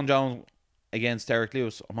like John Jones against Derek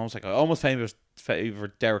Lewis. I almost favour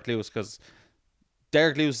Derek Lewis, because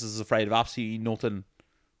Derek Lewis is afraid of absolutely nothing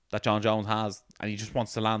that John Jones has, and he just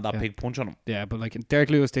wants to land that big punch on him. Yeah, but like Derek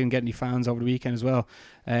Lewis didn't get any fans over the weekend as well.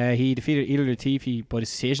 He defeated Ilir Latifi by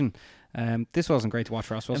decision. This wasn't great to watch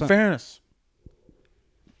for us, was In it? fairness,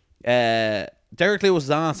 Derek Lewis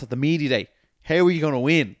was asked at the media day, how are you going to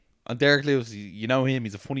win? And Derek Lewis, you know him,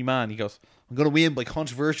 he's a funny man. He goes, I'm going to win by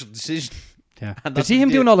controversial decision. Yeah. And Did that's you see what him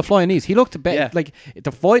he doing did. all the flying knees? He looked Yeah. like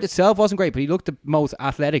the fight itself wasn't great, but he looked the most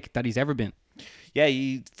athletic that he's ever been.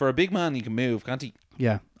 Yeah, for a big man, he can move, can't he?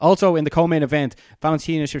 Yeah. Also, in the co-main event,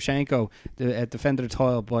 Valentina Shevchenko defended the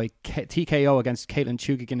title by TKO against Caitlin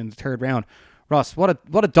Chukagian in the third round. Ross, what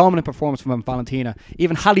a dominant performance from Valentina.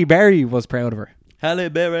 Even Halle Berry was proud of her. Halle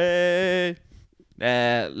Berry.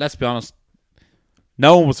 Let's be honest,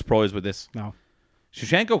 no one was surprised with this. No.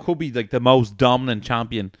 Shevchenko could be like the most dominant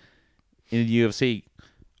champion in the UFC.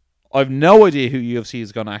 I've no idea who UFC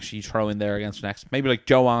is going to actually throw in there against next. Maybe like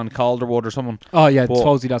Joanne Calderwood or someone. Oh, yeah, But-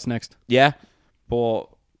 supposedly that's next. Yeah, but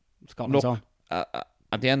Scotland's look, own.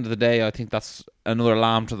 at the end of the day, I think that's another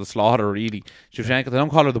lamb to the slaughter, really. Shevchenko, they don't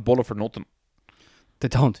call her the bullet for nothing. They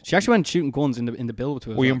don't. She actually went shooting guns in the build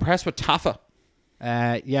to it. Were you impressed with Tafa?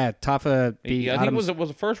 Yeah, Tafa beat I think Adams. it was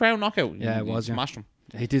a first round knockout. Yeah, it was, He yeah. smashed him.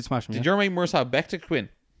 He did smash him. Did Yeah. Jermaine Mursal Bektik win?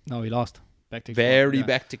 No, he lost. Bektik Very yeah.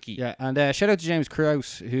 Bektiky. Yeah, and shout out to James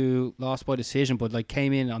Krause, who lost by decision, but like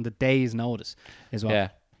came in on the day's notice as well. Yeah,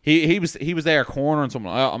 he was there cornering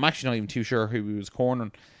someone. I'm actually not even too sure who he was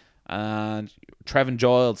cornering. And Trevin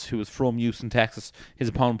Giles, who was from Houston, Texas, his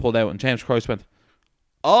opponent pulled out, and James Krause went,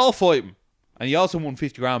 "I'll fight him." And he also won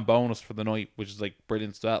 $50,000 bonus for the night, which is like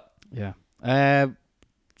brilliant stuff. Yeah.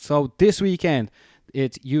 So this weekend,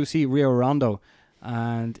 it's UFC Rio Rondo,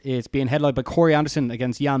 and it's being headlined by Corey Anderson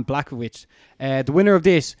against Jan Blachowicz. The winner of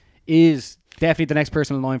this is definitely the next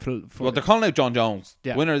person in line for Well, they're calling out John Jones.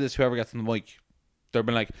 Yeah. Winner of this, whoever gets on the mic, they've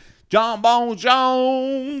been like, John Bones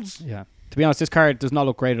Jones. Yeah. To be honest, this card does not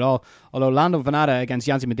look great at all. Although Lando Venata against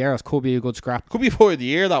Yancy Medeiros could be a good scrap. Could be fight of the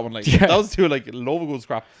year, that one. Like Yeah. those two, like love a good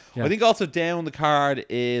scrap. Yeah. I think also down the card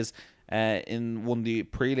is in one of the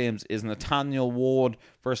prelims is Nathaniel Ward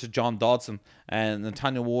versus John Dodson, and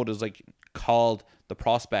Nathaniel Ward is like called the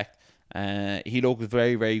prospect. He looked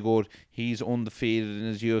very, very good. He's undefeated in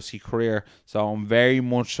his UFC career, so I'm very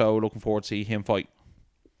much so looking forward to see him fight.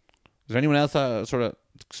 Is there anyone else that sort of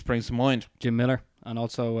springs to mind? Jim Miller, and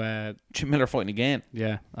also Jim Miller fighting again.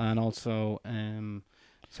 yeah, and also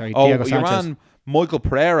sorry, Oh, Diego your Sanchez. man Michael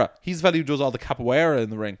Pereira. He's the fellow who does all the capoeira in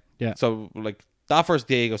the ring. Yeah. So like that first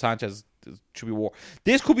Diego Sanchez should be war.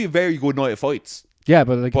 This could be a very good night of fights. Yeah,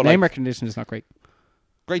 but like But, name like- recognition is not great.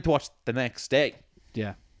 Great to watch the next day.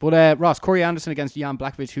 Yeah. But Ross, Corey Anderson against Jan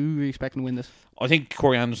Blachowicz, who are you expecting to win this? I think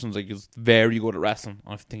Corey Anderson's like is very good at wrestling.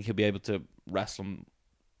 I think he'll be able to wrestle him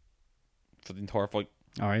for the entire fight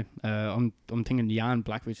All right. I'm thinking Jan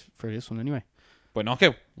Blachowicz for this one anyway. by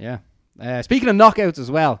knockout. Yeah. Speaking of knockouts as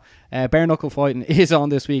well, bare knuckle fighting is on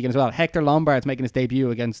this weekend as well. Hector Lombard's making his debut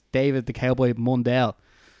against David the Cowboy Mundell.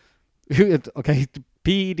 Okay,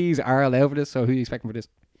 PEDs are allowed for this, so who are you expecting for this?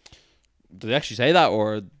 Did they actually say that,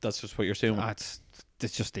 or that's just what you're assuming?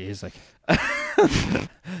 It just is like.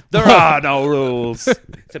 There are no rules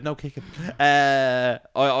except no kicking. I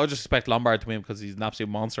just expect Lombard to win because he's an absolute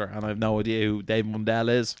monster, and I have no idea who Dave Mundell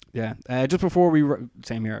is. Yeah. Just before we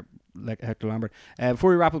same here, like Hector Lombard. Before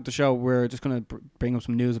we wrap up the show, we're just going to bring up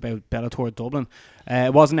some news about Bellator Dublin.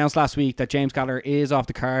 It was announced last week that James Gallagher is off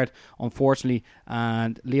the card, unfortunately,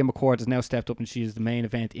 and Leah McCord has now stepped up, and she is the main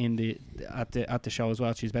event at the show as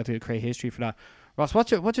well. She's about to create history for that. Ross,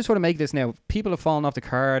 what you sort of make of this now? People have fallen off the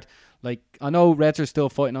card. Like, I know Redser's still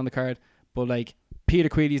fighting on the card, but like Peter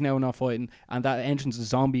Quealy's now not fighting, and that entrance of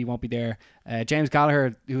Zombie won't be there. James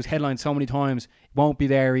Gallagher, who's headlined so many times, won't be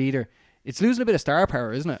there either. It's losing a bit of star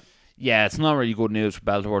power, isn't it? Yeah, it's not really good news for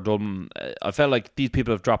Bellator Dublin. I felt like these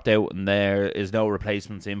people have dropped out and there is no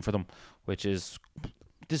replacements in for them, which is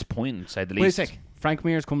disappointing, to say the Wait a least. sec. Frank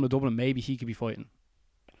Mir's coming to Dublin. Maybe he could be fighting.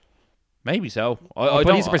 Maybe so.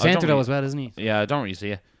 But he's a presenter though as well, isn't he? Yeah, I don't really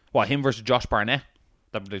see it. What, him versus Josh Barnett?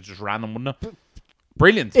 That'd be just random, wouldn't it?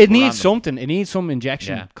 Brilliant. It needs something. It needs some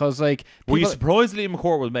injection. Yeah. Because, like... Were you surprised Liam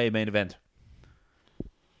McCourt was made main event?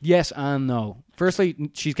 Yes and no. Firstly,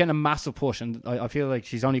 she's getting a massive push, and I feel like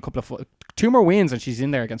she's only a couple of... 2 more wins, and she's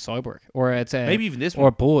in there against Cyborg. Or it's... Maybe even this or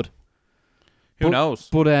one. Bud. Who knows?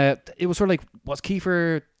 But it was sort of like, was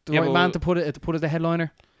Kiefer the right man to put it as the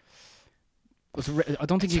headliner? I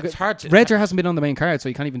don't think it's hard to... Redger hasn't been on the main card, so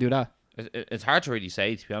you can't even do that. It's hard to really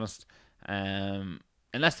say, to be honest.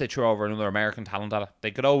 Unless they throw over another American talent at it.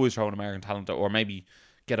 They could always throw an American talent at it, or maybe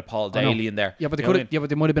get a Paul Daly in there. Yeah, but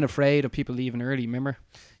they might have been afraid of people leaving early, remember?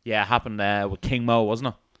 Yeah, it happened with King Mo,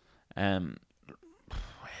 wasn't it?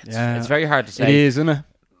 It's very hard to say. It is, isn't it?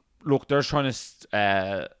 Look, they're trying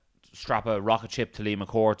to strap a rocket ship to Lee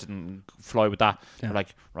McCourt and fly with that. Yeah. They're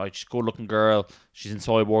like, right, she's a good-looking girl. She's in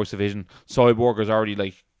Cyborg's division. Cyborg has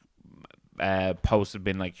already posted,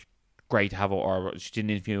 been like, great to have her. Or she did an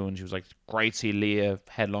interview and she was like, great to see Leah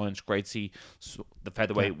headlines. Great to see the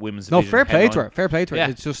featherweight women's division. No, fair play headline. to her. Fair play to her. Yeah.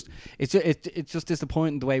 It's just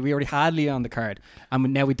disappointing the way we already had Leah on the card,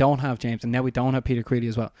 and now we don't have James, and now we don't have Peter Creedy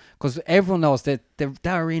as well. Because everyone knows that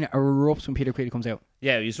that arena erupts when Peter Creedy comes out.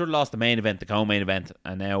 Yeah, you sort of lost the main event, the co-main event,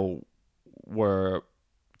 and now we're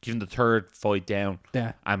given the third fight down.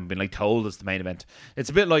 Yeah, and been told it's the main event. It's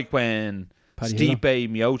a bit like when Stipe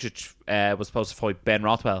Miocic was supposed to fight Ben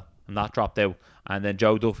Rothwell, and that dropped out, and then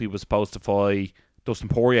Joe Duffy was supposed to fight Dustin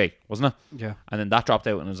Poirier, wasn't it? Yeah, and then that dropped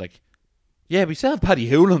out, and it was like, yeah, we still have Paddy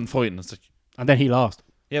Hewlin fighting. It's like, and then he lost.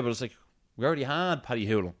 Yeah, but it's like, we already had Paddy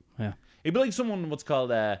Hewlin. Yeah, it'd be like someone what's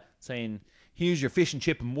called saying, here's your fish and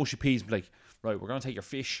chip and mushy peas. Be like, right, we're gonna take your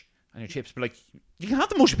fish and your chips. Be like, you can have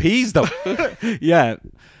the mushy peas though. yeah.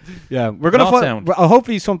 We're gonna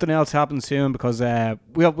hopefully something else happens soon, because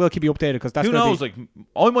we'll keep you updated, because that's who knows. Like,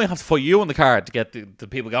 I might have to fight you on the card to get the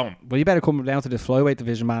people going. Well, you better come down to the flyweight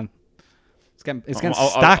division, man. It's getting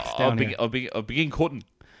stacked down here. I'll begin cutting.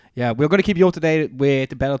 Yeah, we're going to keep you up to date with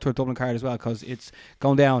the Bellator Dublin card as well, because it's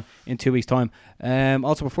going down in 2 weeks' time.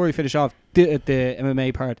 Also, before we finish off the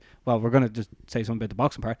MMA part, well, we're going to just say something about the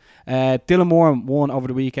boxing part. Dylan Moore won over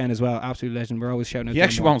the weekend as well. Absolute legend. We're always shouting out. He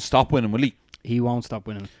actually won't stop winning, will he? He won't stop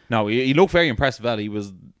winning. No, he looked very impressive. He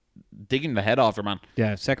was digging the head off your man.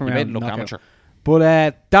 Yeah, second round. He made it look amateur.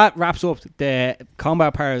 But that wraps up the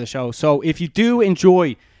combat part of the show. So if you do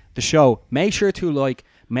enjoy the show, make sure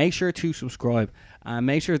to subscribe, and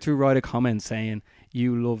make sure to write a comment saying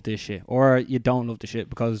you love this shit or you don't love the shit,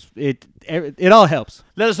 because it all helps.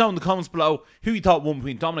 Let us know in the comments below who you thought won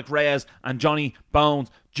between Dominic Reyes and Johnny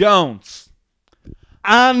Bones Jones.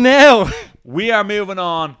 And now we are moving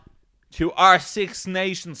on to our Six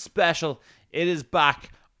Nations special. It is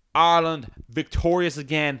back. Ireland victorious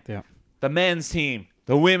again. Yeah. The men's team,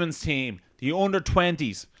 the women's team, the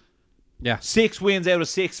under-20s. Yeah. 6 wins out of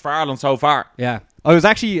 6 for Ireland so far. Yeah. I was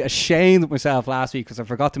actually ashamed of myself last week because I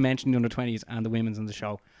forgot to mention the under-20s and the women's in the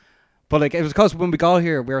show. But it was because when we got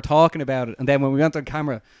here, we were talking about it, and then when we went on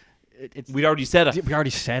camera, we'd already said it. We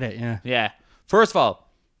already said it, yeah. Yeah. First of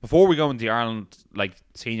all, before we go into the Ireland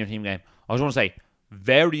senior team game, I just want to say,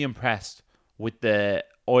 very impressed with the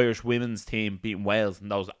Irish women's team beating Wales in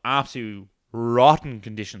those absolute rotten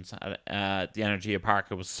conditions at the Energy Park.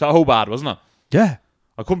 It was so bad, wasn't it? Yeah.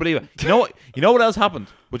 I couldn't believe it. You know what else happened,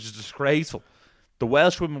 which is disgraceful? The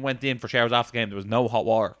Welsh women went in for showers after the game. There was no hot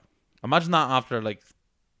water. Imagine that after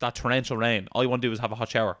that torrential rain. All you want to do is have a hot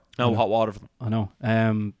shower. No hot water for them. I know.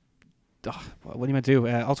 What do you meant to do?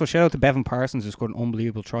 Also, shout out to Bevan Parsons, who scored an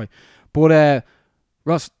unbelievable try. But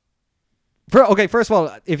Ross, first of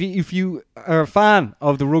all, if you are a fan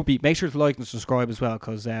of the rugby, make sure to like and subscribe as well,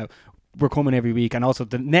 because we're coming every week, and also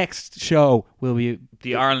the next show will be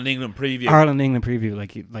the Ireland-England preview.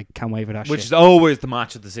 Like can't wait for that. Which is always the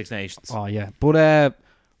match of the Six Nations. Oh yeah, but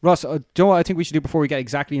Ross, do you know what I think we should do before we get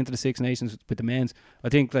exactly into the Six Nations with the men's? I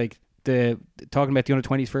think the talking about the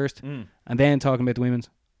under-20s first, and then talking about the women's.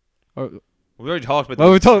 We already talked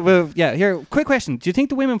about. Yeah. Here, quick question: do you think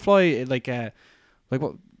the women fly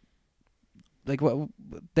what?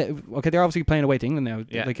 They're obviously playing away to England now.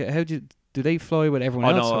 Yeah. How do they fly with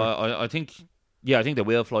everyone else? I think they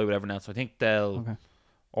will fly with everyone else. I think they'll,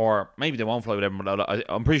 or maybe they won't fly with everyone.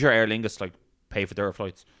 I'm pretty sure Aer Lingus pay for their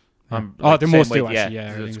flights. They must do actually.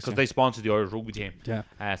 Yeah, because they sponsored the Irish rugby team. Yeah.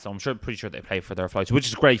 So I'm pretty sure they pay for their flights, which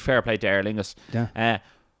is great. Fair play to Aer Lingus. Yeah.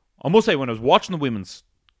 I must say, when I was watching the women's,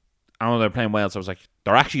 I know they're playing Wales, I was like,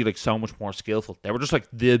 they're actually so much more skillful. They were just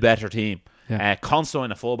the better team. Yeah.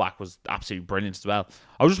 Constantine, a fullback, was absolutely brilliant as well.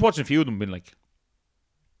 I was just watching a few of them being like,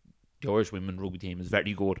 the Irish women rugby team is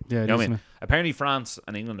very good. Yeah, you know what I mean? Apparently France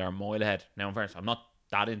and England are a mile ahead. Now, in fairness, I'm not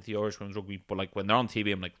that into the Irish women's rugby, but like when they're on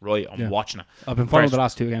TV, I'm like, right, I'm watching it. I've been following the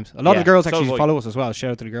last 2 games. A lot of the girls actually follow us as well.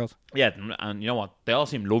 Shout out to the girls. Yeah, and you know what? They all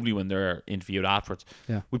seem lovely when they're interviewed afterwards.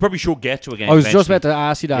 Yeah, we probably should get to a game. I was just about to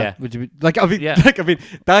ask you that. Yeah. Would you be, like? I mean,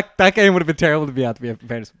 that game would have been terrible to be at. To be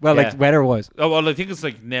fairness, well, like weather wise. Oh well, I think it's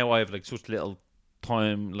like now I have like such little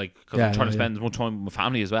time, like because I'm trying to spend as much time with my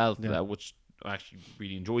family as well, which I actually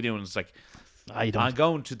really enjoy doing. It's like I'm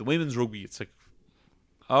going to the women's rugby. It's like,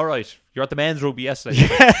 all right, you're at the men's rugby yesterday.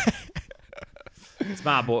 It's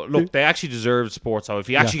mad, but look, they actually deserve sport. So if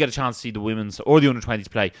you actually get a chance to see the women's or the under-20s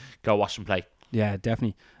play, go watch them play. Yeah,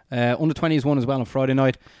 definitely. Under-20s won as well on Friday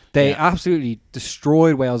night. They absolutely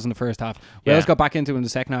destroyed Wales in the first half. Wales got back into it in the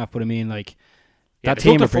second half, but I mean, like, that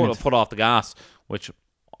team took their foot off the gas, which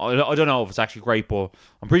I don't know if it's actually great, but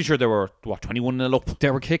I'm pretty sure they were 21-0 up.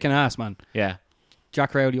 They were kicking ass, man. Yeah,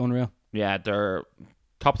 Jack Crowley, unreal. Yeah, they're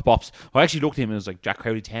top of the pops. I actually looked at him and it was like Jack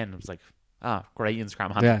Crowley 10. I was like, great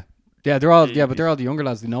Instagram handle. Yeah, they're all but they're all the younger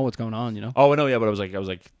lads. They know what's going on, you know. Oh, I know. Yeah, but I was like,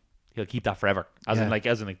 he'll keep that forever. As in like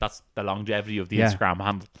that's the longevity of the Instagram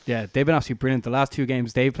handle. Yeah, they've been absolutely brilliant. The last 2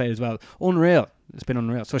 games they've played as well, unreal. It's been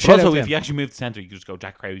unreal. So also, if you actually move to centre, you could just go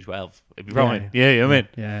Jack Crowley 12. It'd be fine. Yeah, you know what I mean?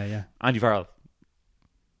 Yeah. Andy Farrell,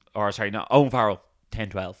 Owen Farrell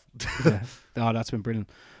 10-12. Oh, that's been brilliant.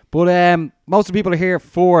 But most of the people are here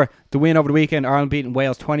for the win over the weekend. Ireland beating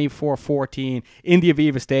Wales 24-14 in the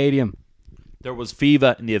Aviva Stadium. There was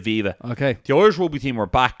Viva in the Aviva. Okay. The Irish rugby team were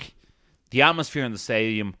back. The atmosphere in the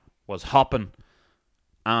stadium was hopping.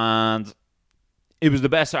 And it was the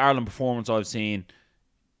best Ireland performance I've seen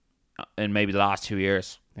in maybe the last 2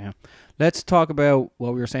 years. Yeah. Let's talk about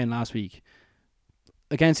what we were saying last week.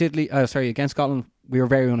 Against Scotland, we were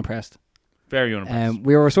very unimpressed. Very unimpressed.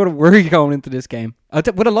 We were sort of worried going into this game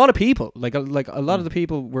with a lot of people. Like a lot of the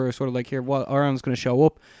people were sort of like, here, what Ireland's going to show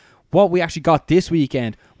up. What we actually got this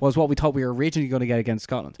weekend was what we thought we were originally going to get against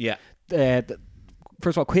Scotland. Yeah.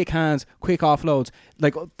 First of all, quick hands, quick offloads.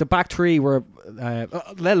 Like the back three were,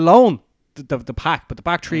 let alone the pack, but the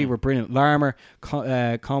back three were brilliant. Larmour,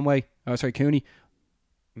 Conway. Oh, sorry, Cooney.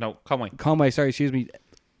 No, Conway. Conway. Sorry, excuse me.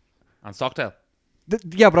 And Stockdale. But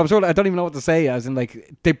I don't even know what to say. As in,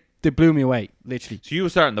 like they blew me away, literally. So you were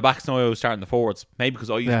starting the backs, and I was starting the forwards. Maybe because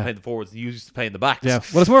I used to play the forwards, you used to play in the backs. Yeah.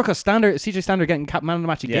 Well, it's more because CJ Standard getting man of the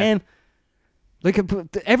match again. Like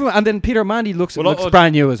everyone, and then Peter Mandy looks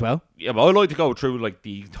brand new as well. Yeah, but I like to go through like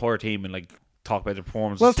the entire team and like talk about the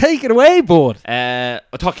performances. Well, take it away, bud. I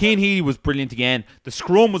thought Cian Healy was brilliant again. The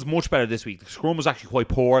scrum was much better this week. The scrum was actually quite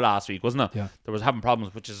poor last week, wasn't it? Yeah. There was having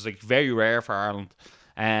problems, which is like very rare for Ireland.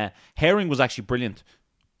 Herring was actually brilliant.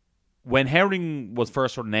 When Herring was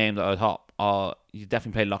first sort of named, I thought, he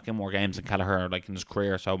definitely played a lot more games than Kelleher like in his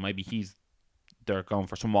career, so maybe they're going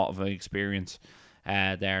for somewhat of an experience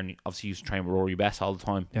there, and obviously he used to train with Rory Best all the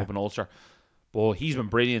time up in Ulster. But he's been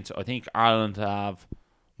brilliant. I think Ireland have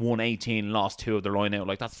won 18, lost 2 of their line out.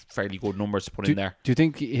 Like, that's fairly good numbers to put in there. Do you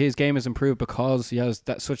think his game has improved because he has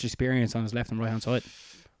such experience on his left and right hand side?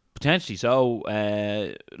 Potentially so.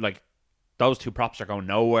 Like, those 2 props are going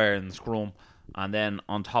nowhere in the scrum. And then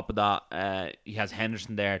on top of that, he has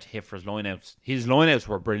Henderson there to hit for his lineouts. His lineouts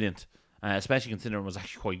were brilliant, especially considering it was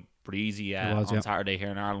actually quite pretty easy on Saturday here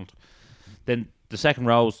in Ireland. Then the second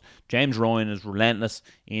rows, James Ryan is relentless.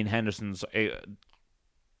 Ian Henderson's,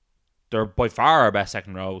 they're by far our best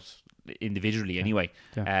second rows individually anyway.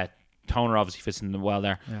 Yeah. Toner obviously fits in well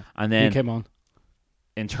there. Yeah. And then he came on.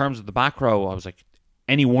 In terms of the back row, I was like,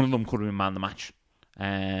 any one of them could have been man of the match.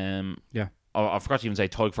 Yeah. I forgot to even say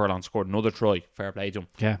Tyg Furlong scored another try. Fair play to him.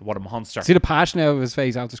 Yeah. What a monster. See the passion out of his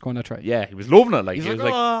face after scoring that try? Yeah, he was loving it. Like,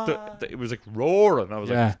 it was like roaring. I was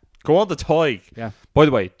like, go on the Tyg. Yeah. By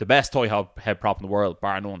the way, the best toy head prop in the world,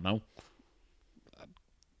 bar none, no?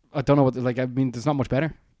 I don't know what, like, I mean, there's not much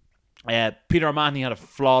better. Peter O'Mahony had a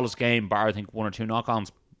flawless game, bar I think 1 or 2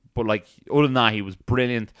 knock-ons. But, like, other than that, he was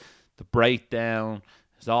brilliant. The breakdown,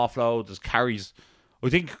 his offload, his carries. I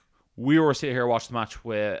think we were sitting here watching the match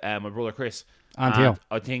with my brother Chris. And Theo.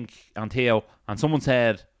 I think, and Theo. And someone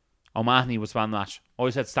said O'Mahony was man of the match. I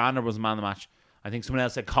said Standard was man of the match. I think someone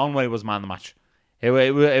else said Conway was man of the match.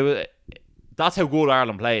 That's how good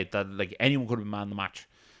Ireland played. That like anyone could have been man of the match.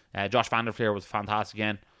 Josh Van der Fleer was fantastic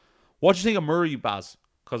again. What do you think of Murray, Baz?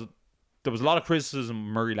 Because there was a lot of criticism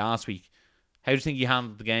of Murray last week. How do you think he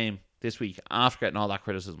handled the game this week after getting all that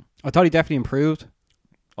criticism? I thought he definitely improved.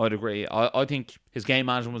 I'd agree. I think his game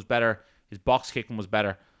management was better. His box kicking was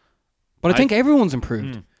better. But I think everyone's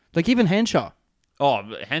improved. Like even Henshaw. Oh,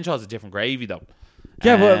 Henshaw's a different gravy though.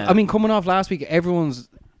 Yeah, well, I mean, coming off last week, everyone's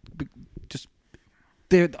just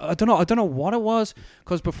I don't know what it was,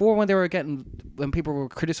 because before when people were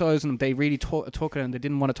criticizing them, they really took it and they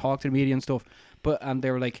didn't want to talk to the media and stuff. And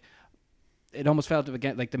they were like, it almost felt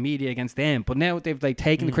like the media against them. But now they've like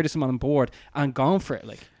taken the criticism on board and gone for it.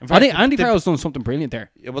 Like, I think Andy Farrell's done something brilliant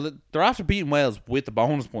there. Yeah, well, they're after beating Wales with the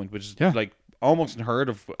bonus point, which is like almost unheard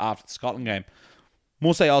of after the Scotland game.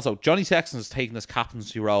 Must say also, Johnny Sexton has taken this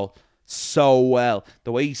captaincy role so well.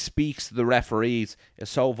 The way he speaks to the referees is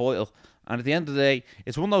so vital. And at the end of the day,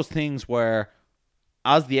 it's one of those things where,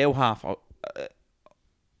 as the out half,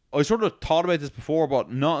 I sort of thought about this before,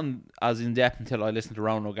 but not as in depth until I listened to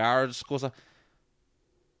Ronan O'Gara discuss it.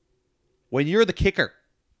 When you're the kicker,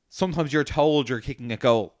 sometimes you're told you're kicking a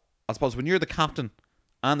goal. I suppose when you're the captain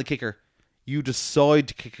and the kicker, you decide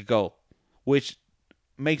to kick a goal, which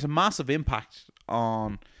makes a massive impact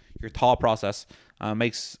on your thought process and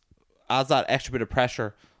adds that extra bit of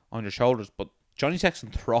pressure on your shoulders. But Johnny Sexton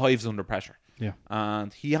thrives under pressure. Yeah.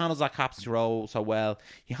 And he handles that captaincy role so well.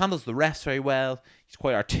 He handles the refs very well. He's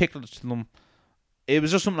quite articulate to them. It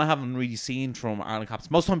was just something I haven't really seen from Ireland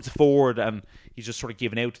captains. Most times it's forward and he's just sort of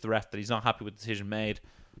giving out to the ref that he's not happy with the decision made.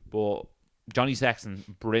 But Johnny Sexton,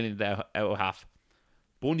 brilliant out of half.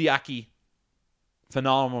 Bundy Aki,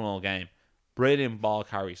 phenomenal game. Brilliant ball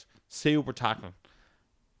carries. Super tackling.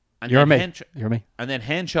 And You're me. And then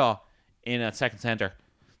Henshaw in at second centre.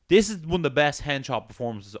 This is one of the best Henshaw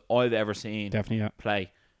performances I've ever seen. Definitely,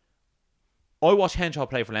 play. I watch Henshaw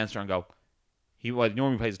play for Leinster and go, he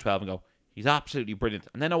normally plays at 12 and go, he's absolutely brilliant.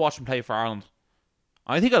 And then I watch him play for Ireland.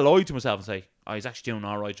 I think I lied to myself and say, he's actually doing an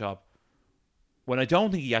alright job. When I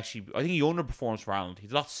don't think I think he underperforms for Ireland.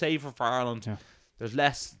 He's a lot safer for Ireland. Yeah. There's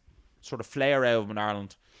less sort of flair out of him in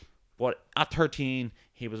Ireland. But at 13,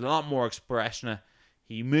 he was a lot more expressionate.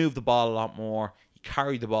 He moved the ball a lot more. He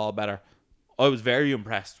carried the ball better. I was very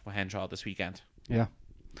impressed with Henshaw this weekend. Yeah.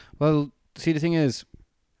 Well, see, the thing is,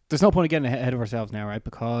 there's no point in getting ahead of ourselves now, right?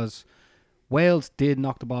 Because Wales did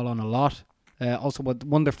knock the ball on a lot. Also,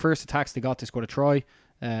 one of the first attacks they got, they scored a try.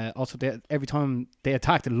 Also, every time they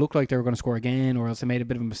attacked, it looked like they were going to score again, or else they made a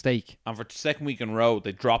bit of a mistake. And for the second week in a row,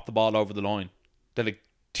 they dropped the ball over the line. They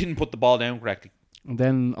didn't put the ball down correctly. And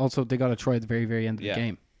then also they got a try at the very, very end of the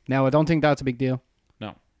game. Now, I don't think that's a big deal.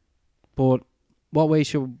 No. But what way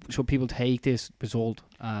should people take this result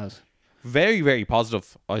as? Very, very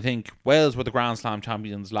positive. I think Wales were the Grand Slam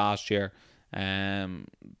champions last year.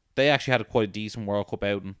 They actually had quite a decent World Cup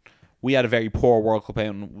outing. We had a very poor World Cup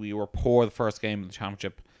outing. We were poor the first game of the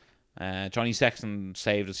championship. Johnny Sexton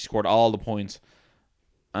saved us. He scored all the points.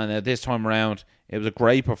 And this time around, it was a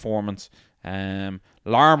great performance.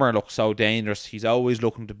 Larmour looked so dangerous. He's always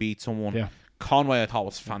looking to beat someone. Yeah. Conway, I thought,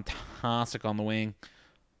 was fantastic on the wing.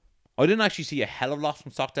 I didn't actually see a hell of a lot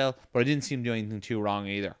from Stockdale, but I didn't see him do anything too wrong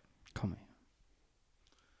either. Conway.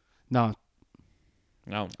 No,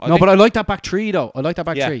 but I like that back three, though. I like that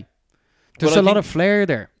back three. There's a lot of flair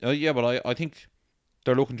there. Yeah, but I think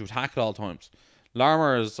they're looking to attack at all times.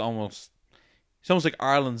 Larmour is almost like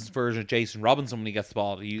Ireland's version of Jason Robinson when he gets the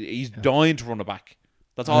ball. He's dying to run it back.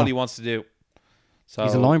 That's all he wants to do. So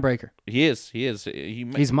he's a line breaker. He is.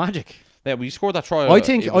 He's magic. Yeah, when he scored that try, I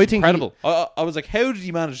think incredible. I was like, how did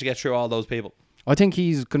he manage to get through all those people? I think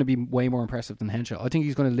he's going to be way more impressive than Henshaw. I think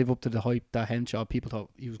he's going to live up to the hype that Henshaw people thought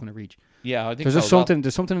he was going to reach. Yeah, I think there's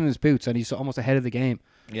something in his boots, and he's almost ahead of the game.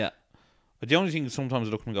 Yeah, but the only thing sometimes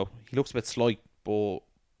I look at him and go, he looks a bit slight, but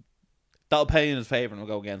that'll pay in his favour and will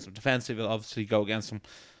go against him. Defensively, will obviously go against him,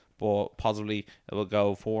 but positively it will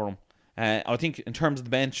go for him. I think in terms of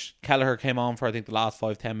the bench, Kelleher came on for the last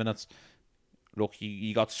 5-10 minutes. Look,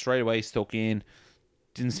 he got straight away stuck in.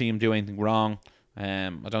 Didn't see him do anything wrong. I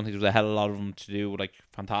don't think there was a hell of a lot of them to do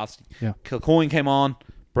fantastic. Yeah. Kilcoyne came on,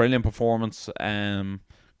 brilliant performance.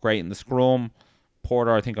 Great in the scrum.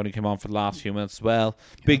 Porter, I think, only came on for the last few minutes as well.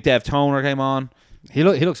 Yeah. Big Dev Toner came on. He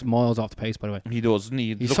looks miles off the pace, by the way. He does.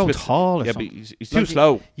 He's so tall. Yeah, but he's too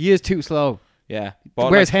slow. He is too slow. Yeah.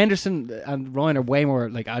 But whereas Henderson and Ryan are way more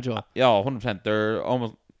agile. Yeah, 100%. They're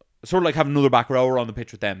almost sort of like having another back rower on the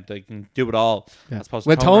pitch with them. They can do it all. Yeah.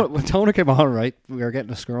 When Toner came on, right, we were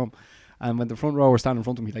getting a scrum. And when the front row were standing in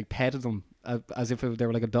front of him, he petted them as if they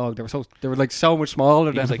were like a dog. They were so much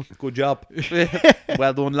smaller. He was like, "Good job,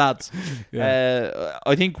 well done, lads." Yeah.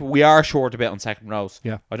 I think we are short a bit on second rows.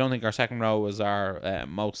 Yeah, I don't think our second row is our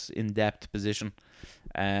most in-depth position.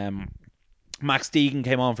 Max Deegan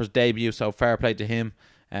came on for his debut, so fair play to him.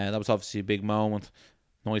 That was obviously a big moment.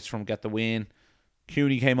 Nice for him to get the win.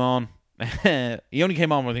 Cooney came on. He only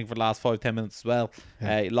came on, I think, for the last 5-10 minutes as well.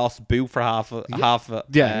 He lost boot for half of it.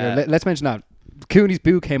 Yeah, let's mention that. Cooney's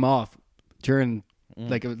boot came off during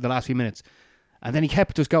the last few minutes, And then he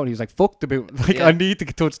kept just going. He was like, "Fuck the boot! Like Yeah. I need to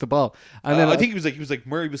touch the ball." And then I think he was like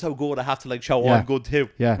Murray was so good. I have to like show Yeah. I'm good too.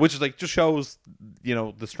 Yeah. Which is like just shows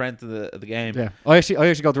the strength of the game. yeah, I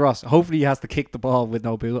actually got to Ross. Hopefully, he has to kick the ball with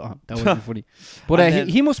no boot on. That would be funny. But And then-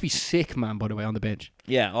 he must be sick, man. By the way, on the bench.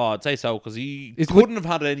 Yeah, I'd say so because he It's couldn't have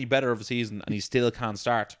had any better of a season, and he still can't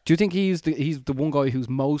start. Do you think he's the one guy who's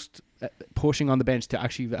most pushing on the bench to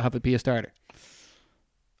actually have it be a starter?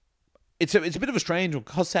 It's a bit of a strange one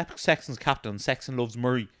because Sexton's captain. Sexton loves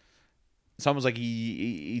Murray. It's almost like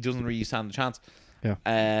he doesn't really stand a chance. Yeah.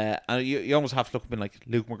 And you almost have to look at like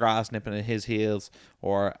Luke McGrath nipping at his heels,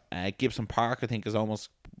 or Gibson Park. I think is almost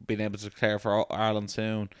being able to declare for Ireland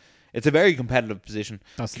soon. It's a very competitive position.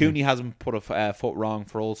 That's the Cooney hasn't put a foot wrong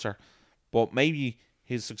for Ulster, but maybe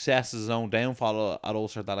his success is his own downfall at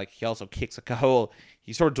Ulster. That like he also kicks a goal.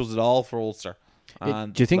 He sort of does it all for Ulster.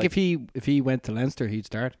 And Do you think like, if he went to Leinster, he'd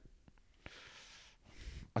start?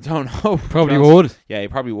 I don't know. Probably To be honest. would. Yeah, he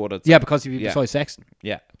probably would. I'd say. Yeah, because he'd be Yeah. beside Sexton.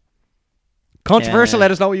 Yeah. Controversial.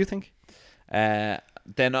 Let us know what you think.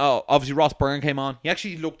 Then obviously Ross Byrne came on. He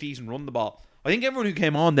actually looked decent, run the ball. I think everyone who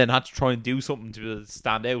came on then had to try and do something to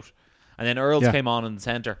stand out. And then Earls Yeah. came on in the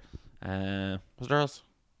centre. Was it Earls?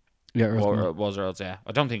 Yeah, Earls Or came on. was Earls? Yeah.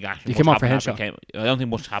 I don't think actually. He came much on for happened Henshaw. after he came. I don't think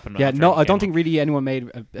much happened. Yeah, after no, he I don't came think really anyone made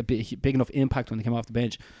a big enough impact when they came off the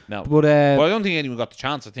bench. on. No. But Well, I don't think anyone got the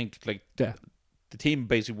chance. I think like yeah, the team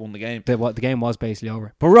basically won the game. the game was basically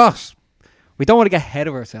over. But Ross, we don't want to get ahead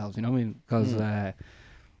of ourselves, you know what I mean? Because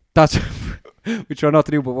that's we try not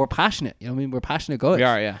to do, but we're passionate. You know what I mean? We're passionate guys. We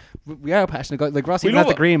are, yeah. We are passionate guys. Like Ross We even had love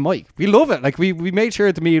the it. green mic. We love it. Like we made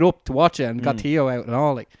sure to meet up to watch it and got Mm. Theo out and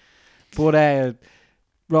all. Like, but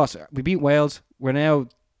Ross, we beat Wales. We're now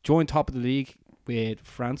joined top of the league with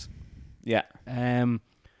France. Yeah.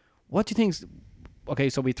 What do you think? Okay,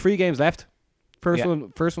 so we have 3 games left. First Yeah.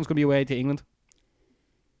 one's going to be away to England.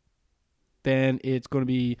 Then it's going to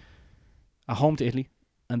be a home to Italy,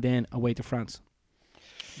 and then away to France.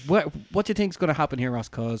 What do you think is going to happen here, Ross?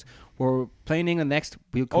 Because we're playing England next.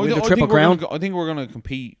 We'll come into Triple Crown. I think we're going to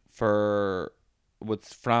compete with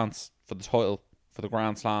France for the title for the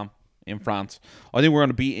Grand Slam in France. I think we're going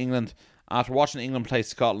to beat England after watching England play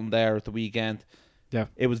Scotland there at the weekend. Yeah,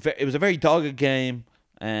 It was a very dogged game.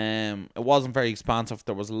 It wasn't very expansive.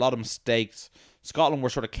 There was a lot of mistakes. Scotland were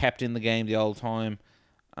sort of kept in the game the whole time,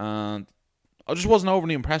 and I just wasn't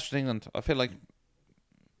overly impressed with England. I feel like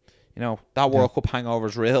that World Cup hangover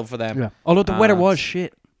is real for them. yeah. Although the weather And was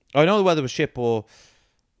shit. I know the weather was shit,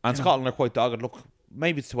 and Scotland are quite dogged. Look,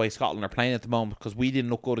 maybe it's the way Scotland are playing at the moment because we didn't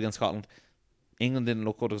look good against Scotland. England didn't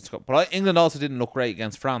look good against Scotland, but England also didn't look great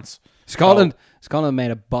against France. Scotland made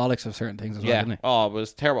a bollocks of certain things as well, Yeah. didn't they? Oh, it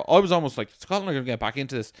was terrible. I was almost like, Scotland are going to get back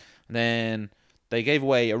into this. And then they gave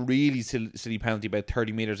away a really silly penalty about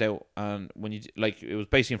 30 metres out. And when it was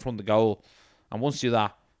basically in front of the goal. And once you do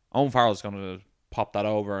that, Owen Farrell's going to pop that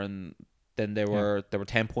over. And then they were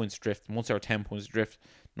 10 points adrift. And once they were 10 points adrift,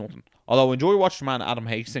 nothing. Although I enjoy watching man Adam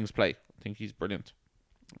Hastings play. I think he's brilliant.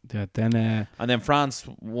 Yeah, then And then France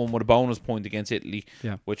won with a bonus point against Italy,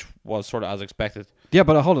 Yeah. which was sort of as expected. yeah,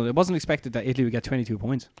 but hold on, it wasn't expected that Italy would get 22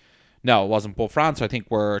 points. No, it wasn't. But France, I think,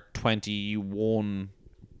 were 21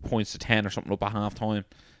 points to 10 or something up at half time.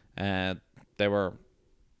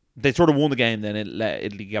 They sort of won the game, then it let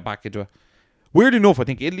Italy get back into it. Weird enough, I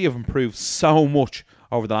think Italy have improved so much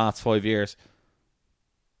over the last 5 years.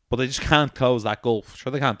 But they just can't close that gulf.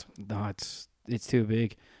 Sure they can't. No, it's too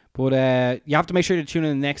big. But you have to make sure to tune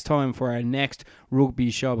in next time for our next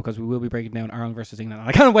rugby show because we will be breaking down Ireland versus England.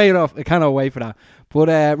 I can't wait for that.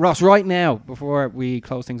 But Ross, right now, before we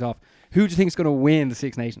close things off, who do you think is going to win the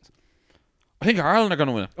Six Nations? I think Ireland are going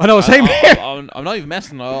to win it. I know, same here. I'm not even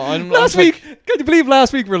messing. Last week, can you believe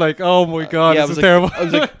last week we're like, oh my god, this is terrible. I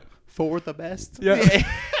was like, fourth the best. Yeah.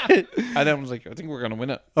 And then I was like, I think we're going to win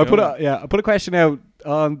it. I put a question out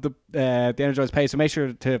on the Energized page, so make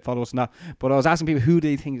sure to follow us on that. But I was asking people who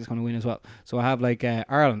they think is going to win as well. So I have like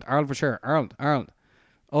Ireland for sure, Ireland.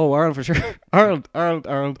 Oh, Ireland for sure,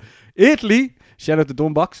 Ireland. Italy, shout out to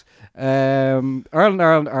Dunbox. Ireland,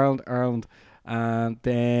 and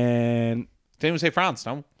then Did anyone say France?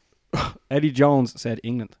 No. Eddie Jones said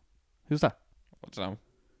England. Who's that? What's that?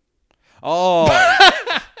 Oh,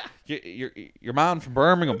 your man from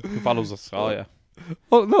Birmingham who follows us. Oh yeah.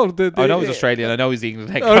 Oh no, I know he's Australian. I know he's the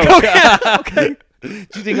England head Oh, coach. no, yeah, okay. Do you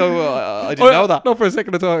think I didn't know that? No, for a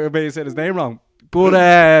second I thought I may have said his name wrong. But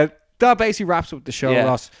that basically wraps up the show, Yeah.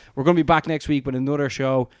 Ross. We're going to be back next week with another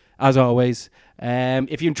show, as always.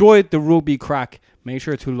 If you enjoyed the rugby crack, make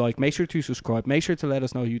sure to subscribe, make sure to let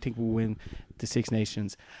us know who you think will win the Six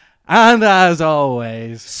Nations. And as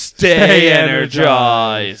always, Stay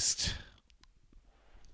energized.